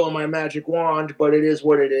tobacco and my magic wand, but it is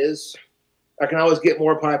what it is. I can always get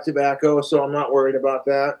more pipe tobacco, so I'm not worried about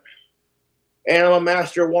that. And I'm a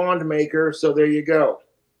master wand maker, so there you go.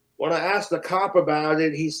 When I asked the cop about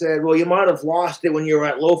it, he said, well, you might have lost it when you were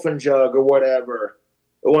at Loaf and Chug or whatever.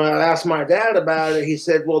 But when I asked my dad about it, he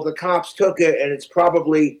said, well, the cops took it, and it's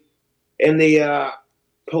probably in the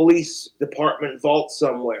police department vault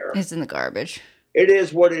somewhere. It's in the garbage. It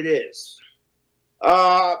is what it is.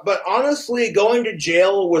 But honestly, going to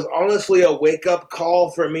jail was honestly a wake-up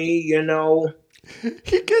call for me, you know. This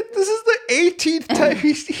is the 18th time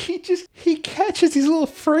he catches these little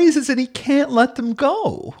phrases and he can't let them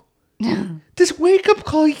go. This wake-up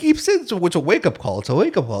call he keeps saying, so it's a wake-up call. It's a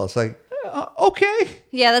wake-up call. It's like, okay.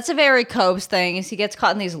 Yeah, that's a very Cobes thing, is he gets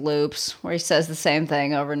caught in these loops where he says the same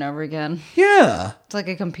thing over and over again. Yeah. It's like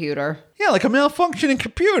a computer. Yeah, like a malfunctioning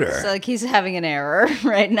computer. So like he's having an error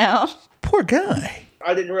right now. Poor guy.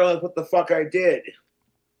 I didn't realize what the fuck I did.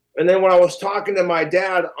 And then when I was talking to my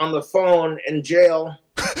dad on the phone in jail,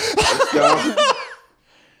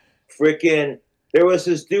 freaking, there was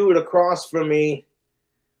this dude across from me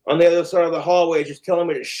on the other side of the hallway just telling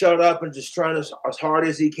me to shut up and just trying as hard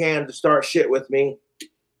as he can to start shit with me.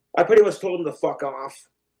 I pretty much told him to fuck off.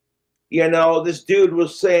 You know, this dude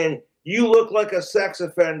was saying, you look like a sex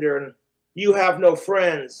offender and you have no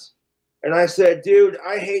friends. And I said, dude,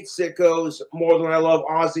 I hate sickos more than I love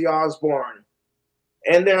Ozzy Osbourne.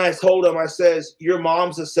 And then I told him, I says, your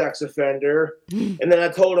mom's a sex offender. And then I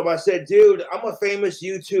told him, I said, dude, I'm a famous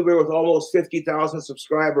YouTuber with almost 50,000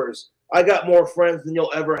 subscribers. I got more friends than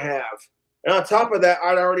you'll ever have. And on top of that,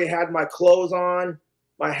 I'd already had my clothes on,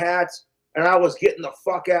 my hats, and I was getting the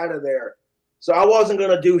fuck out of there. So I wasn't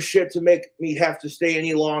going to do shit to make me have to stay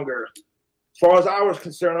any longer. As far as I was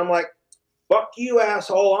concerned, I'm like, fuck you,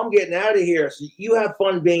 asshole. I'm getting out of here. So you have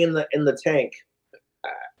fun being in the tank.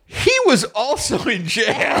 He was also in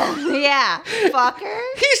jail. Yeah, fucker.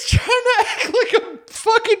 He's trying to act like a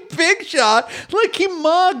fucking big shot, like he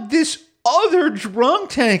mugged this other drunk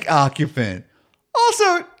tank occupant.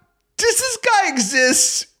 Also, does this guy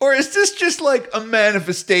exist, or is this just like a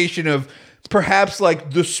manifestation of perhaps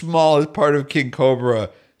like the smallest part of King Cobra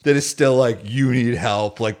that is still like, you need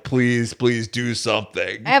help, like please do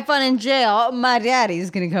something. I have fun in jail. My daddy's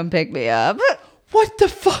gonna come pick me up. What the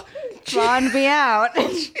fuck? Bond me out.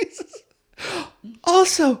 Jesus.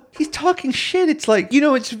 Also, he's talking shit. It's like, you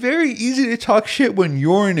know, it's very easy to talk shit when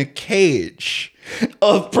you're in a cage,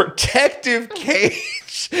 a protective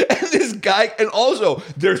cage, and this guy, and also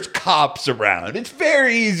there's cops around. It's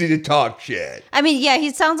very easy to talk shit. I mean, yeah, he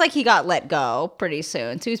sounds like he got let go pretty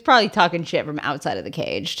soon, so he's probably talking shit from outside of the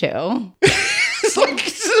cage too. It's like,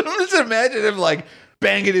 just imagine him like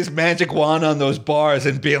banging his magic wand on those bars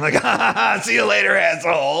and being like, ha ha ha, see you later,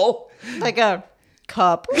 asshole. Like a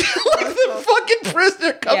cup. Like the fucking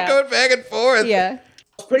prisoner cup going back and forth. Yeah. I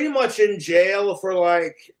was pretty much in jail for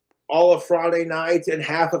like all of Friday night and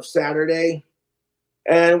half of Saturday.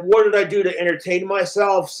 And what did I do to entertain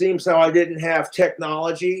myself? Seems how I didn't have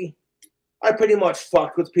technology. I pretty much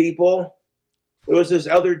fucked with people. There was this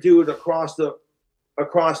other dude across the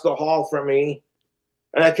hall from me.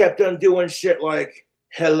 And I kept on doing shit like,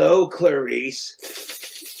 hello, Clarice.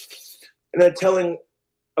 And then telling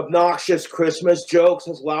obnoxious Christmas jokes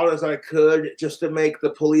as loud as I could just to make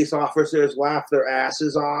the police officers laugh their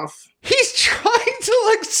asses off. He's trying to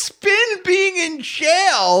like spin being in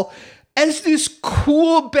jail as this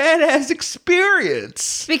cool, badass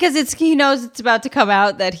experience. Because he knows it's about to come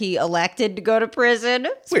out that he elected to go to prison.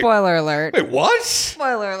 Spoiler alert. Wait, what?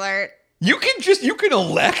 Spoiler alert. You can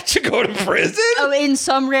elect to go to prison? Oh, in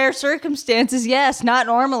some rare circumstances, yes. Not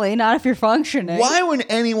normally, not if you're functioning. Why would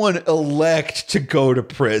anyone elect to go to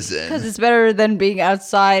prison? Because it's better than being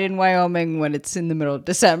outside in Wyoming when it's in the middle of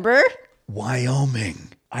December. Wyoming.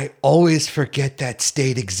 I always forget that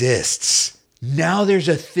state exists. Now there's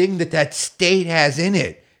a thing that state has in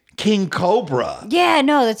it. King Cobra. Yeah,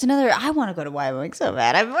 no, that's another. I want to go to Wyoming so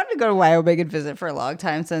bad. I've wanted to go to Wyoming and visit for a long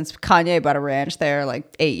time since Kanye bought a ranch there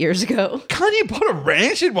like 8 years ago. Kanye bought a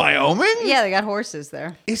ranch in Wyoming? Yeah, they got horses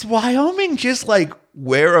there. Is Wyoming just like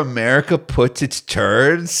where America puts its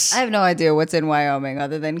turds? I have no idea what's in Wyoming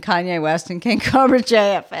other than Kanye West and King Cobra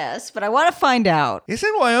JFS, but I want to find out.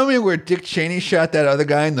 Isn't Wyoming where Dick Cheney shot that other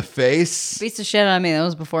guy in the face? Beats the shit out of me. That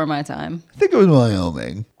was before my time. I think it was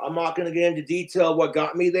Wyoming. I'm not going to get into detail what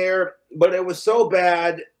got me there, but it was so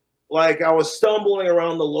bad. Like, I was stumbling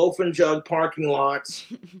around the Loaf and Chug parking lots,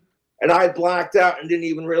 and I blacked out and didn't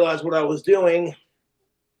even realize what I was doing.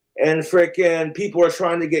 And freaking people were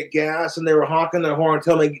trying to get gas, and they were honking their horn,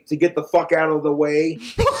 telling me to get the fuck out of the way.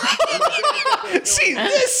 See,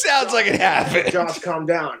 this sounds like it happened. Josh, calm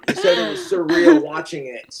down. He said it was surreal watching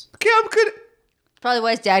it. Okay, I'm good. Probably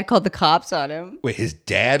why his dad called the cops on him. Wait, his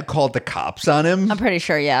dad called the cops on him? I'm pretty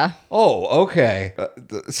sure, yeah. Oh, okay.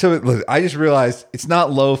 So look, I just realized it's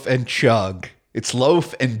not Loaf and Chug. It's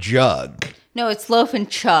Loaf and Jug. No, it's Loaf and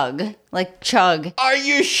Chug. Like Chug. Are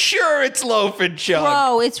you sure it's Loaf and Chug?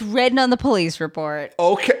 Bro, it's written on the police report.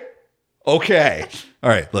 Okay. All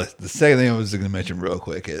right, look, the second thing I was going to mention real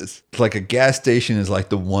quick is like a gas station is like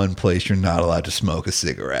the one place you're not allowed to smoke a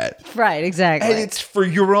cigarette. Right, exactly. And it's for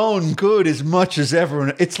your own good as much as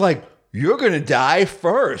everyone. It's like you're going to die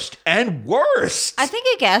first and worst. I think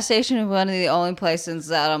a gas station is one of the only places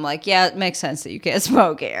that I'm like, yeah, it makes sense that you can't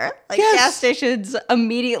smoke here. Like gas stations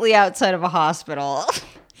immediately outside of a hospital.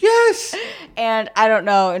 Yes. And I don't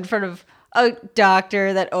know, in front of a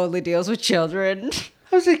doctor that only deals with children.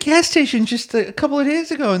 I was at a gas station just a couple of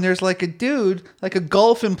days ago, and there's like a dude, like a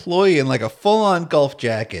Gulf employee in like a full-on Gulf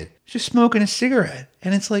jacket, just smoking a cigarette.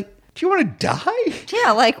 And it's like, do you want to die?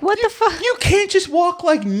 Yeah, like, what the fuck? You can't just walk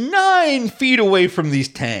like 9 feet away from these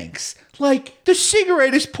tanks. Like, the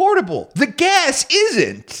cigarette is portable. The gas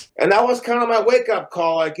isn't. And that was kind of my wake-up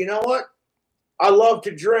call. Like, you know what? I love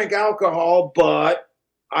to drink alcohol, but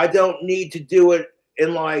I don't need to do it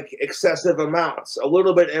in like excessive amounts. A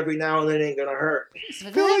little bit every now and then ain't gonna hurt.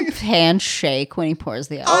 His hands shake when he pours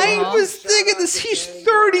the alcohol. I was thinking this. He's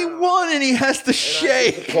 31 and he has to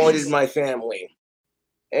shake. I disappointed my family.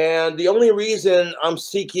 And the only reason I'm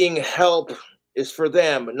seeking help is for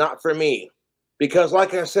them, not for me. Because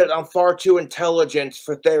like I said, I'm far too intelligent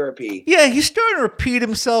for therapy. Yeah, he's starting to repeat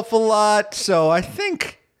himself a lot. So I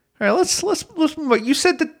think, all right, let's move on. You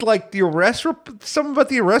said that like the arrest, something about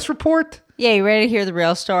the arrest report? Yeah, you ready to hear the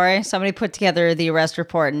real story? Somebody put together the arrest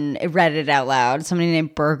report and read it out loud. Somebody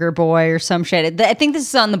named Burger Boy or some shit. I think this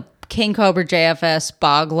is on the King Cobra JFS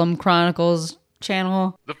Boglum Chronicles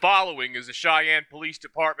channel. The following is the Cheyenne Police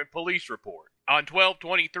Department police report. On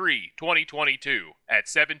 12/23/2022 at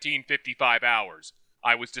 17:55 hours,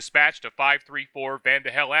 I was dispatched to 534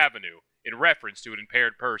 Vandehel Avenue in reference to an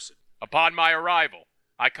impaired person. Upon my arrival,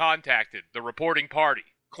 I contacted the reporting party,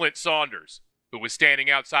 Clint Saunders, who was standing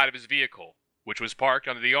outside of his vehicle, which was parked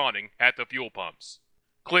under the awning at the fuel pumps.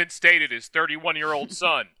 Clint stated his 31-year-old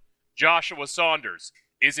son, Joshua Saunders,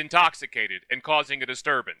 is intoxicated and causing a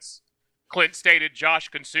disturbance. Clint stated Josh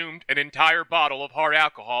consumed an entire bottle of hard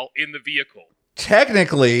alcohol in the vehicle.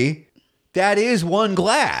 Technically, that is one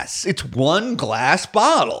glass. It's one glass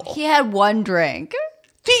bottle. He had one drink.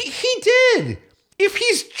 He did. If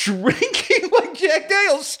he's drinking like Jack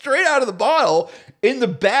Daniels straight out of the bottle in the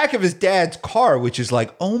back of his dad's car, which is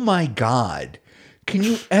like, oh my God, can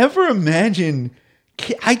you ever imagine?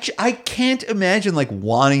 I can't imagine like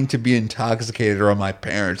wanting to be intoxicated around my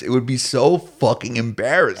parents. It would be so fucking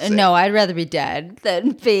embarrassing. No, I'd rather be dead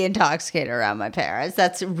than be intoxicated around my parents.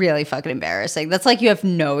 That's really fucking embarrassing. That's like you have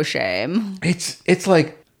no shame. It's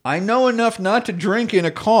like, I know enough not to drink in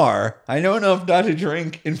a car. I know enough not to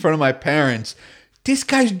drink in front of my parents. This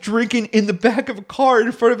guy's drinking in the back of a car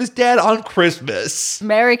in front of his dad on Christmas.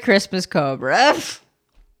 Merry Christmas, Cobra.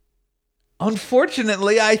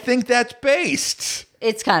 Unfortunately, I think that's based.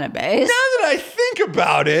 It's kind of based. Now that I think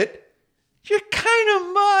about it, you're kind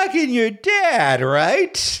of mocking your dad,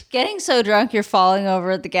 right? Getting so drunk you're falling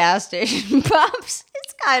over at the gas station pumps.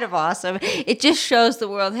 It's kind of awesome. It just shows the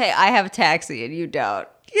world, hey, I have a taxi and you don't.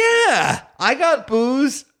 Yeah, I got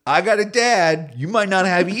booze. I got a dad. You might not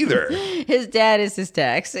have either. His dad is his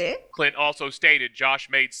taxi. Clint also stated Josh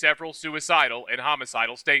made several suicidal and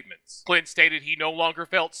homicidal statements. Clint stated he no longer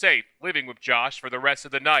felt safe living with Josh for the rest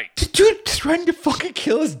of the night. Did dude threaten to fucking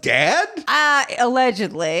kill his dad?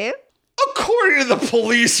 Allegedly. According to the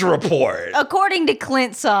police report. According to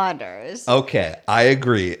Clint Saunders. Okay, I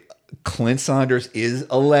agree. Clint Saunders is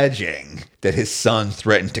alleging that his son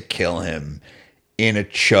threatened to kill him in a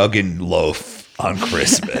Chug and Loaf on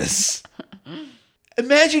Christmas.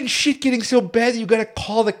 Imagine shit getting so bad that you gotta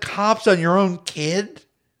call the cops on your own kid.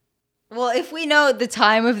 Well, if we know the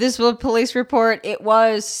time of this police report, it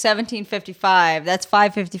was 17:55. That's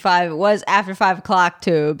 5:55. It was after 5 o'clock,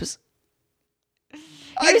 tubes.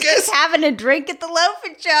 He was just having a drink at the Loaf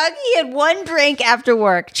and Chug. He had one drink after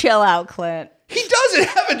work. Chill out, Clint. He doesn't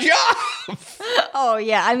have a job. Oh,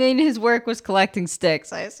 yeah. I mean, his work was collecting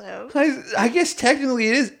sticks, I assume. I guess technically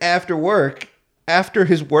it is after work. After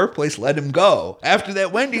his workplace let him go. After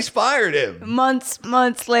that, Wendy's fired him.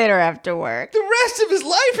 Months later after work. The rest of his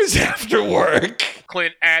life is after work.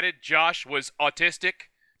 Clint added Josh was autistic,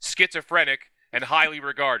 schizophrenic, and highly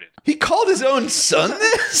regarded. He called his own son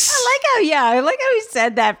this? I like how he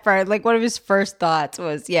said that first. Like, one of his first thoughts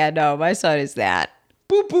was, yeah, no, my son is that.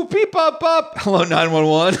 Boop, boop, beep, pop, pop. Hello,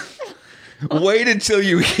 911. Wait until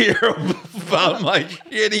you hear about my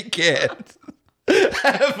shitty kid.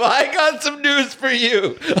 Have I got some news for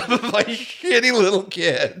you about my shitty little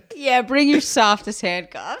kid? Yeah, bring your softest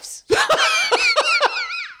handcuffs.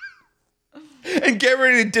 And get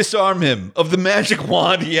ready to disarm him of the magic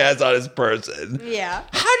wand he has on his person. Yeah.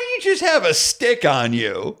 How do you just have a stick on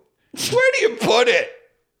you? Where do you put it?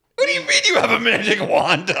 What do you mean you have a magic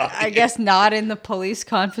wand on I guess not in the police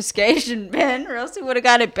confiscation bin, or else he would have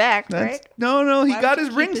got it back, right? No, he Why got would his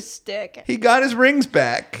you keep rings. his stick? He got his rings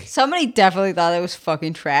back. Somebody definitely thought it was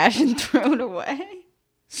fucking trash and threw it away.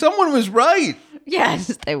 Someone was right.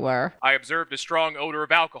 Yes, they were. I observed a strong odor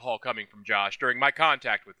of alcohol coming from Josh during my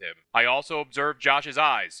contact with him. I also observed Josh's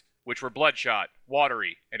eyes, which were bloodshot,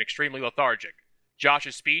 watery, and extremely lethargic.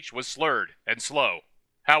 Josh's speech was slurred and slow.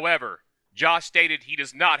 However, Josh stated he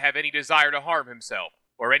does not have any desire to harm himself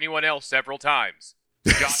or anyone else several times.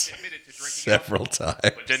 Josh admitted to drinking several times,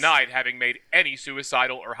 but denied having made any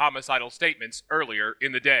suicidal or homicidal statements earlier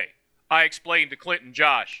in the day. I explained to Clint and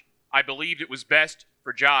Josh I believed it was best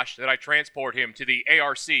for Josh that I transport him to the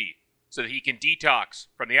ARC so that he can detox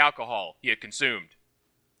from the alcohol he had consumed.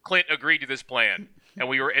 Clint agreed to this plan, and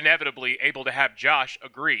we were inevitably able to have Josh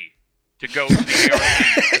agree to go to the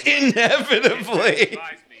ARC. Inevitably.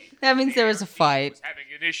 That means there was a fight. Was having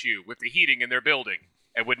an issue with the heating in their building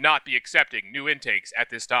and would not be accepting new intakes at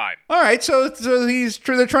this time. All right, so they're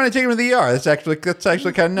trying to take him to the ER. That's actually kind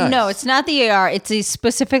of nice. No, it's not the ER. It's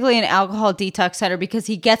specifically an alcohol detox center because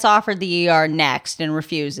he gets offered the ER next and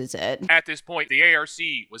refuses it. At this point, the ARC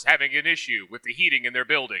was having an issue with the heating in their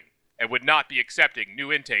building and would not be accepting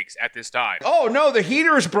new intakes at this time. Oh, no, the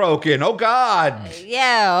heater's broken. Oh, God.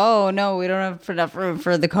 Yeah, oh, no, we don't have enough room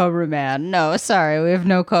for the Cobra man. No, sorry, we have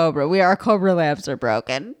no Cobra. Our Cobra lamps are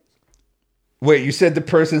broken. Wait, you said the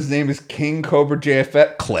person's name is King Cobra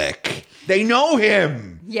JFF? Click. They know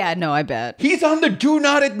him. Yeah, no, I bet. He's on the do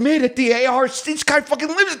not admit at the ARC. This guy fucking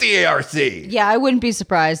lives at the ARC. Yeah, I wouldn't be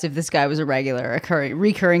surprised if this guy was a regular,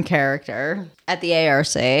 recurring character at the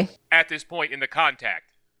ARC. At this point in the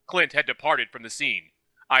contact, Clint had departed from the scene.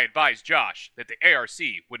 I advised Josh that the ARC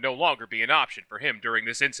would no longer be an option for him during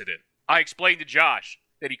this incident. I explained to Josh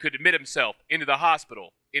that he could admit himself into the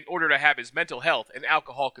hospital in order to have his mental health and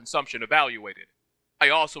alcohol consumption evaluated. I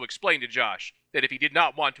also explained to Josh that if he did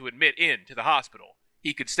not want to admit to the hospital,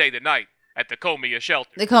 he could stay the night at the Comia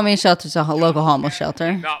shelter. The Comia shelter is a local homeless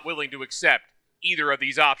shelter. Not willing to accept either of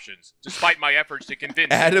these options, despite my efforts to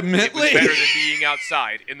convince him adamantly it was better than being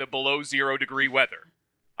outside in the below 0 degree weather.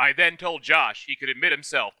 I then told Josh he could admit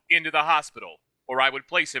himself into the hospital, or I would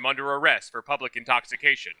place him under arrest for public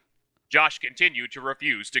intoxication. Josh continued to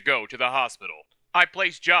refuse to go to the hospital. I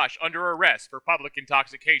placed Josh under arrest for public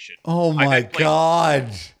intoxication. Oh my God.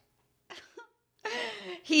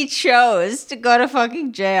 He chose to go to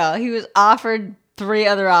fucking jail. He was offered 3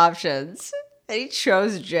 other options, and he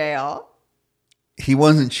chose jail. He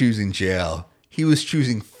wasn't choosing jail. He was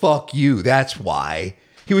choosing fuck you. That's why.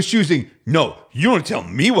 He was choosing, no, you don't tell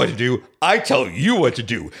me what to do. I tell you what to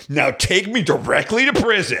do. Now take me directly to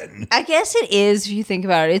prison. I guess it is, if you think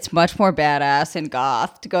about it, it's much more badass and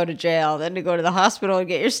goth to go to jail than to go to the hospital and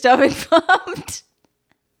get your stomach pumped.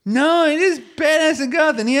 No, it is badass and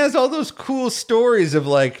goth. And he has all those cool stories of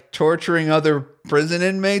like torturing other prison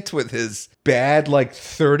inmates with his bad, like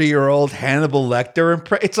 30-year-old Hannibal Lecter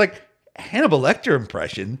impression. It's like Hannibal Lecter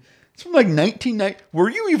impression. It's from like 1990. Were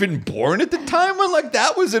you even born at the time when like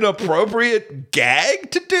that was an appropriate gag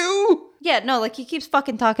to do? Yeah, no, like he keeps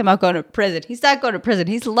fucking talking about going to prison. He's not going to prison.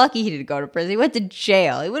 He's lucky he didn't go to prison. He went to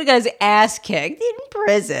jail. He would have got his ass kicked in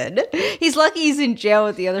prison. He's lucky he's in jail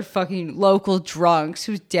with the other fucking local drunks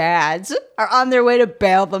whose dads are on their way to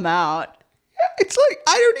bail them out. It's like,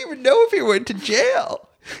 I don't even know if he went to jail.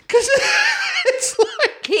 Because it's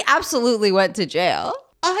like... He absolutely went to jail.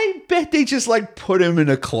 I I bet they just like put him in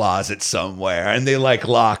a closet somewhere and they like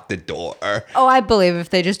lock the door. Oh, I believe if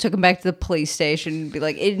they just took him back to the police station and be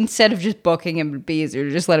like, instead of just booking him, it'd be easier to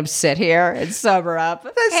just let him sit here and sober up,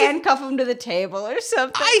 handcuff him to the table or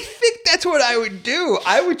something. I think that's what I would do.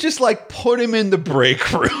 I would just like put him in the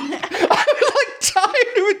break room. I would like tie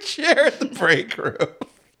him to a chair at the break room.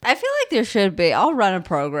 I feel like there should be. I'll run a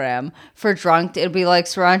program for drunk. It'll be like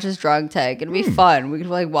Sriracha's drunk tank. It'll be fun. We could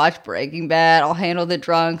like watch Breaking Bad. I'll handle the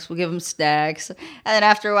drunks. We'll give them snacks, and then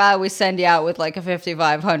after a while, we send you out with like a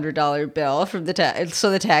 $5,500 bill from the so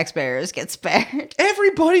the taxpayers get spared.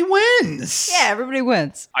 Everybody wins. Yeah, everybody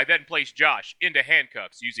wins. I then placed Josh into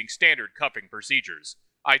handcuffs using standard cuffing procedures.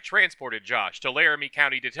 I transported Josh to Laramie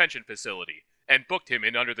County Detention Facility and booked him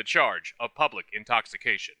in under the charge of public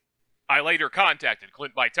intoxication. I later contacted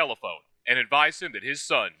Clint by telephone and advised him that his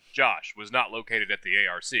son, Josh, was not located at the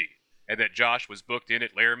ARC, and that Josh was booked in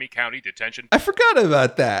at Laramie County Detention. I forgot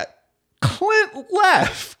about that. Clint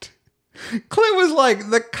left. Clint was like,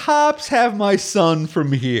 the cops have my son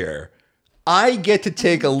from here. I get to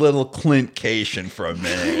take a little Clintcation for a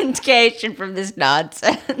minute. Clintcation from this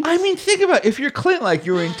nonsense. I mean, think about it. If you're Clint, like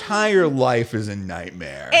your entire life is a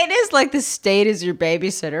nightmare. It is like the state is your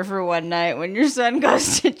babysitter for one night when your son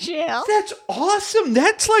goes to jail. That's awesome.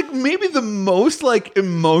 That's like maybe the most like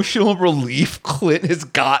emotional relief Clint has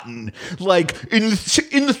gotten. Like in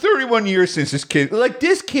the 31 years since this kid, like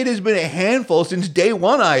this kid has been a handful since day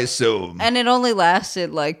one, I assume. And it only lasted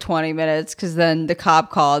like 20 minutes because then the cop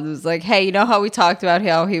called and was like, hey, you know how we talked about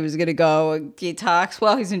how he was going to go detox?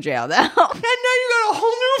 Well, he's in jail now. And now you got a whole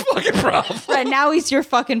new fucking problem. Right, now he's your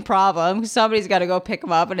fucking problem. Somebody's got to go pick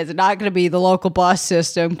him up, and it's not going to be the local bus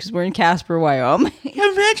system because we're in Casper, Wyoming.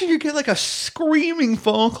 Imagine you get like a screaming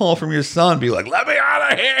phone call from your son, be like, let me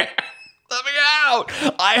out of here. Let me out.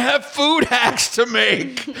 I have food hacks to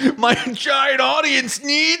make. My giant audience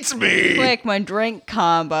needs me. Quick, my drink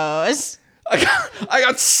combos. I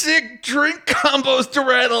got sick drink combos to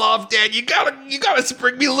rattle off, Dad. You gotta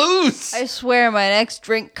spring me loose. I swear my next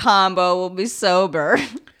drink combo will be sober.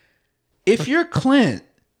 If you're Clint,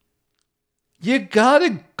 you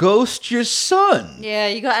gotta ghost your son. Yeah,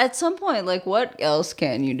 you got at some point, like, what else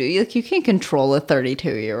can you do? You can't control a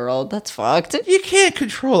 32-year-old. That's fucked. You can't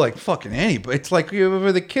control like fucking anybody. It's like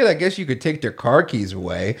with a kid, I guess you could take their car keys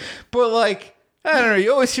away. But like, I don't know,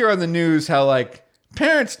 you always hear on the news how like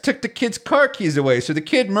parents took the kid's car keys away, so the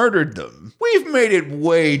kid murdered them. We've made it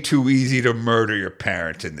way too easy to murder your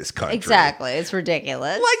parents in this country. Exactly. It's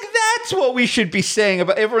ridiculous. Like, that's what we should be saying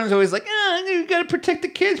about, everyone's always like, you gotta protect the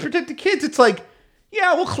kids. It's like,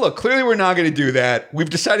 yeah, well, look, clearly we're not gonna do that. We've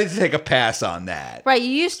decided to take a pass on that. Right,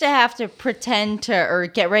 you used to have to pretend to, or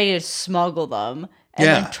get ready to smuggle them, and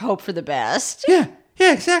then hope for the best. Yeah,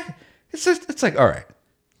 exactly. It's like, all right.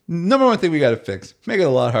 Number one thing we got to fix, make it a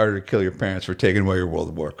lot harder to kill your parents for taking away your World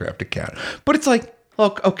of Warcraft account. But it's like,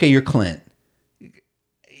 look, okay, you're Clint.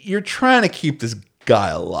 You're trying to keep this guy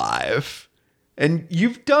alive. And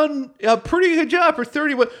you've done a pretty good job for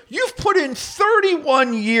 31. You've put in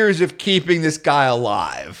 31 years of keeping this guy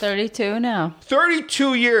alive. 32 now.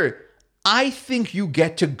 32 years. I think you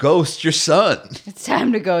get to ghost your son. It's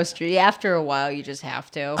time to ghost you. After a while, you just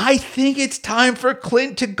have to. I think it's time for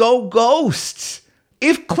Clint to go ghost.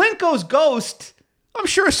 If Clint goes ghost, I'm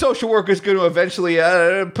sure a social worker is going to eventually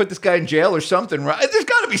put this guy in jail or something. Right? There's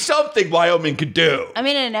got to be something Wyoming could do. I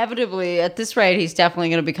mean, inevitably, at this rate, he's definitely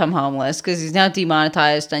going to become homeless because he's now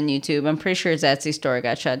demonetized on YouTube. I'm pretty sure his Etsy store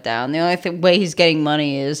got shut down. The only way he's getting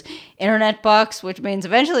money is internet bucks, which means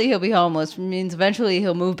eventually he'll be homeless, which means eventually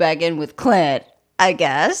he'll move back in with Clint, I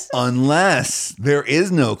guess. Unless there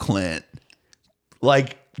is no Clint.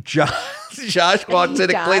 Like, Josh walks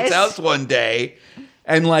into Clint's house one day.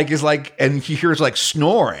 And and he hears like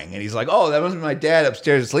snoring, and he's like, "Oh, that must be my dad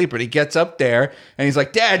upstairs asleep." But he gets up there, and he's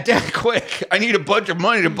like, "Dad, quick! I need a bunch of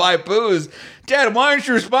money to buy booze." "Dad, why aren't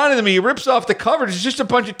you responding to me?" He rips off the cover. It's just a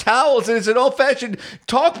bunch of towels, and it's an old-fashioned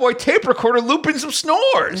Talkboy tape recorder looping some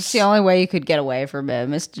snores. It's the only way you could get away from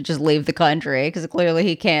him is to just leave the country, because clearly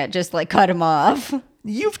he can't just like cut him off.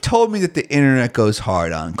 You've told me that the internet goes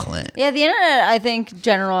hard on Clint. Yeah, the internet, I think,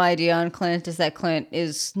 general idea on Clint is that Clint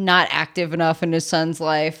is not active enough in his son's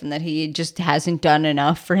life and that he just hasn't done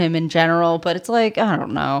enough for him in general. But it's like, I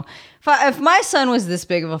don't know. If my son was this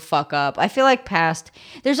big of a fuck up, I feel like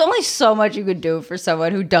there's only so much you could do for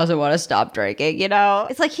someone who doesn't want to stop drinking, you know?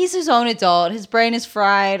 It's like he's his own adult. His brain is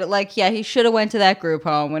fried. Like, yeah, he should have went to that group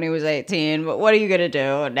home when he was 18, but what are you going to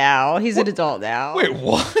do now? He's an adult now. Wait,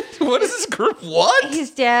 what? What is this group? What?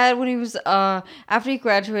 His dad, when he was, after he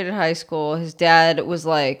graduated high school, his dad was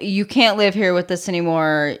like, you can't live here with us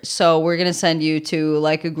anymore, so we're going to send you to,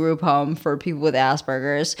 like, a group home for people with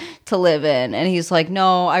Asperger's to live in. And he's like,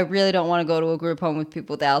 no, I really don't want to go to a group home with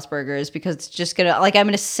people with Asperger's because it's just gonna, like, I'm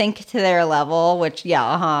gonna sink to their level, which,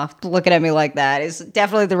 yeah, looking at me like that is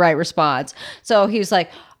definitely the right response. So he was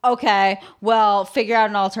like, okay, well, figure out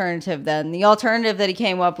an alternative then. The alternative that he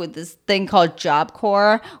came up with this thing called Job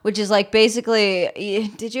Corps, which is like basically,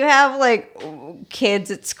 did you have like kids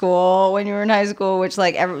at school when you were in high school, which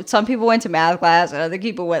like some people went to math class and other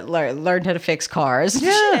people learned how to fix cars.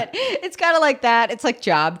 Yeah. It's kind of like that. It's like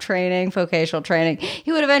job training, vocational training.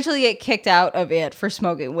 He would eventually get kicked out of it for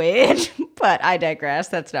smoking weed, but I digress.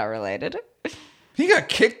 That's not related. He got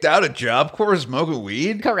kicked out of Job Corps smoking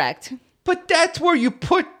weed? Correct. But that's where you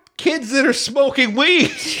put kids that are smoking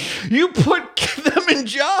weed. You put them in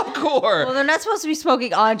Job Corps. Well, they're not supposed to be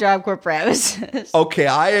smoking on Job Corps premises. Okay,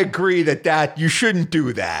 I agree that you shouldn't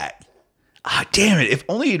do that. Ah, damn it. If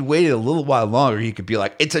only he'd waited a little while longer, he could be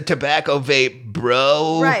like, it's a tobacco vape,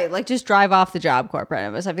 bro. Right, like just drive off the Job Corps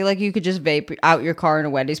premise. I feel like you could just vape out your car in a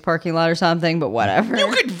Wendy's parking lot or something, but whatever.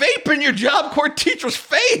 You could vape in your Job Corps teacher's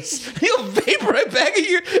face. He'll vape right back at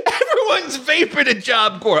you. Everyone's vaping at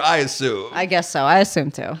Job Corps, I assume. I guess so. I assume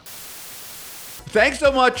too. Thanks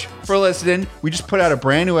so much for listening. We just put out a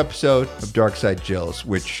brand new episode of Dark Side Jills,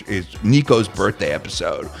 which is Nico's birthday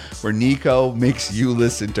episode, where Nico makes you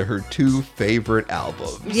listen to her 2 favorite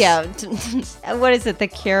albums. Yeah. What is it? The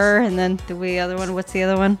Cure, and then the other one. What's the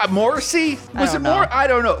other one? Morrissey? Was it more? I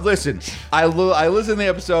don't know. Listen, I listened to the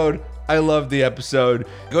episode. I love the episode.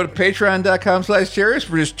 Go to patreon.com/Cherish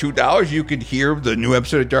for just $2. You can hear the new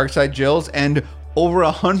episode of Dark Side Jills and over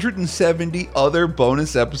 170 other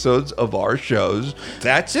bonus episodes of our shows.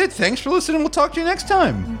 That's it. Thanks for listening. We'll talk to you next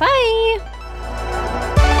time. Bye.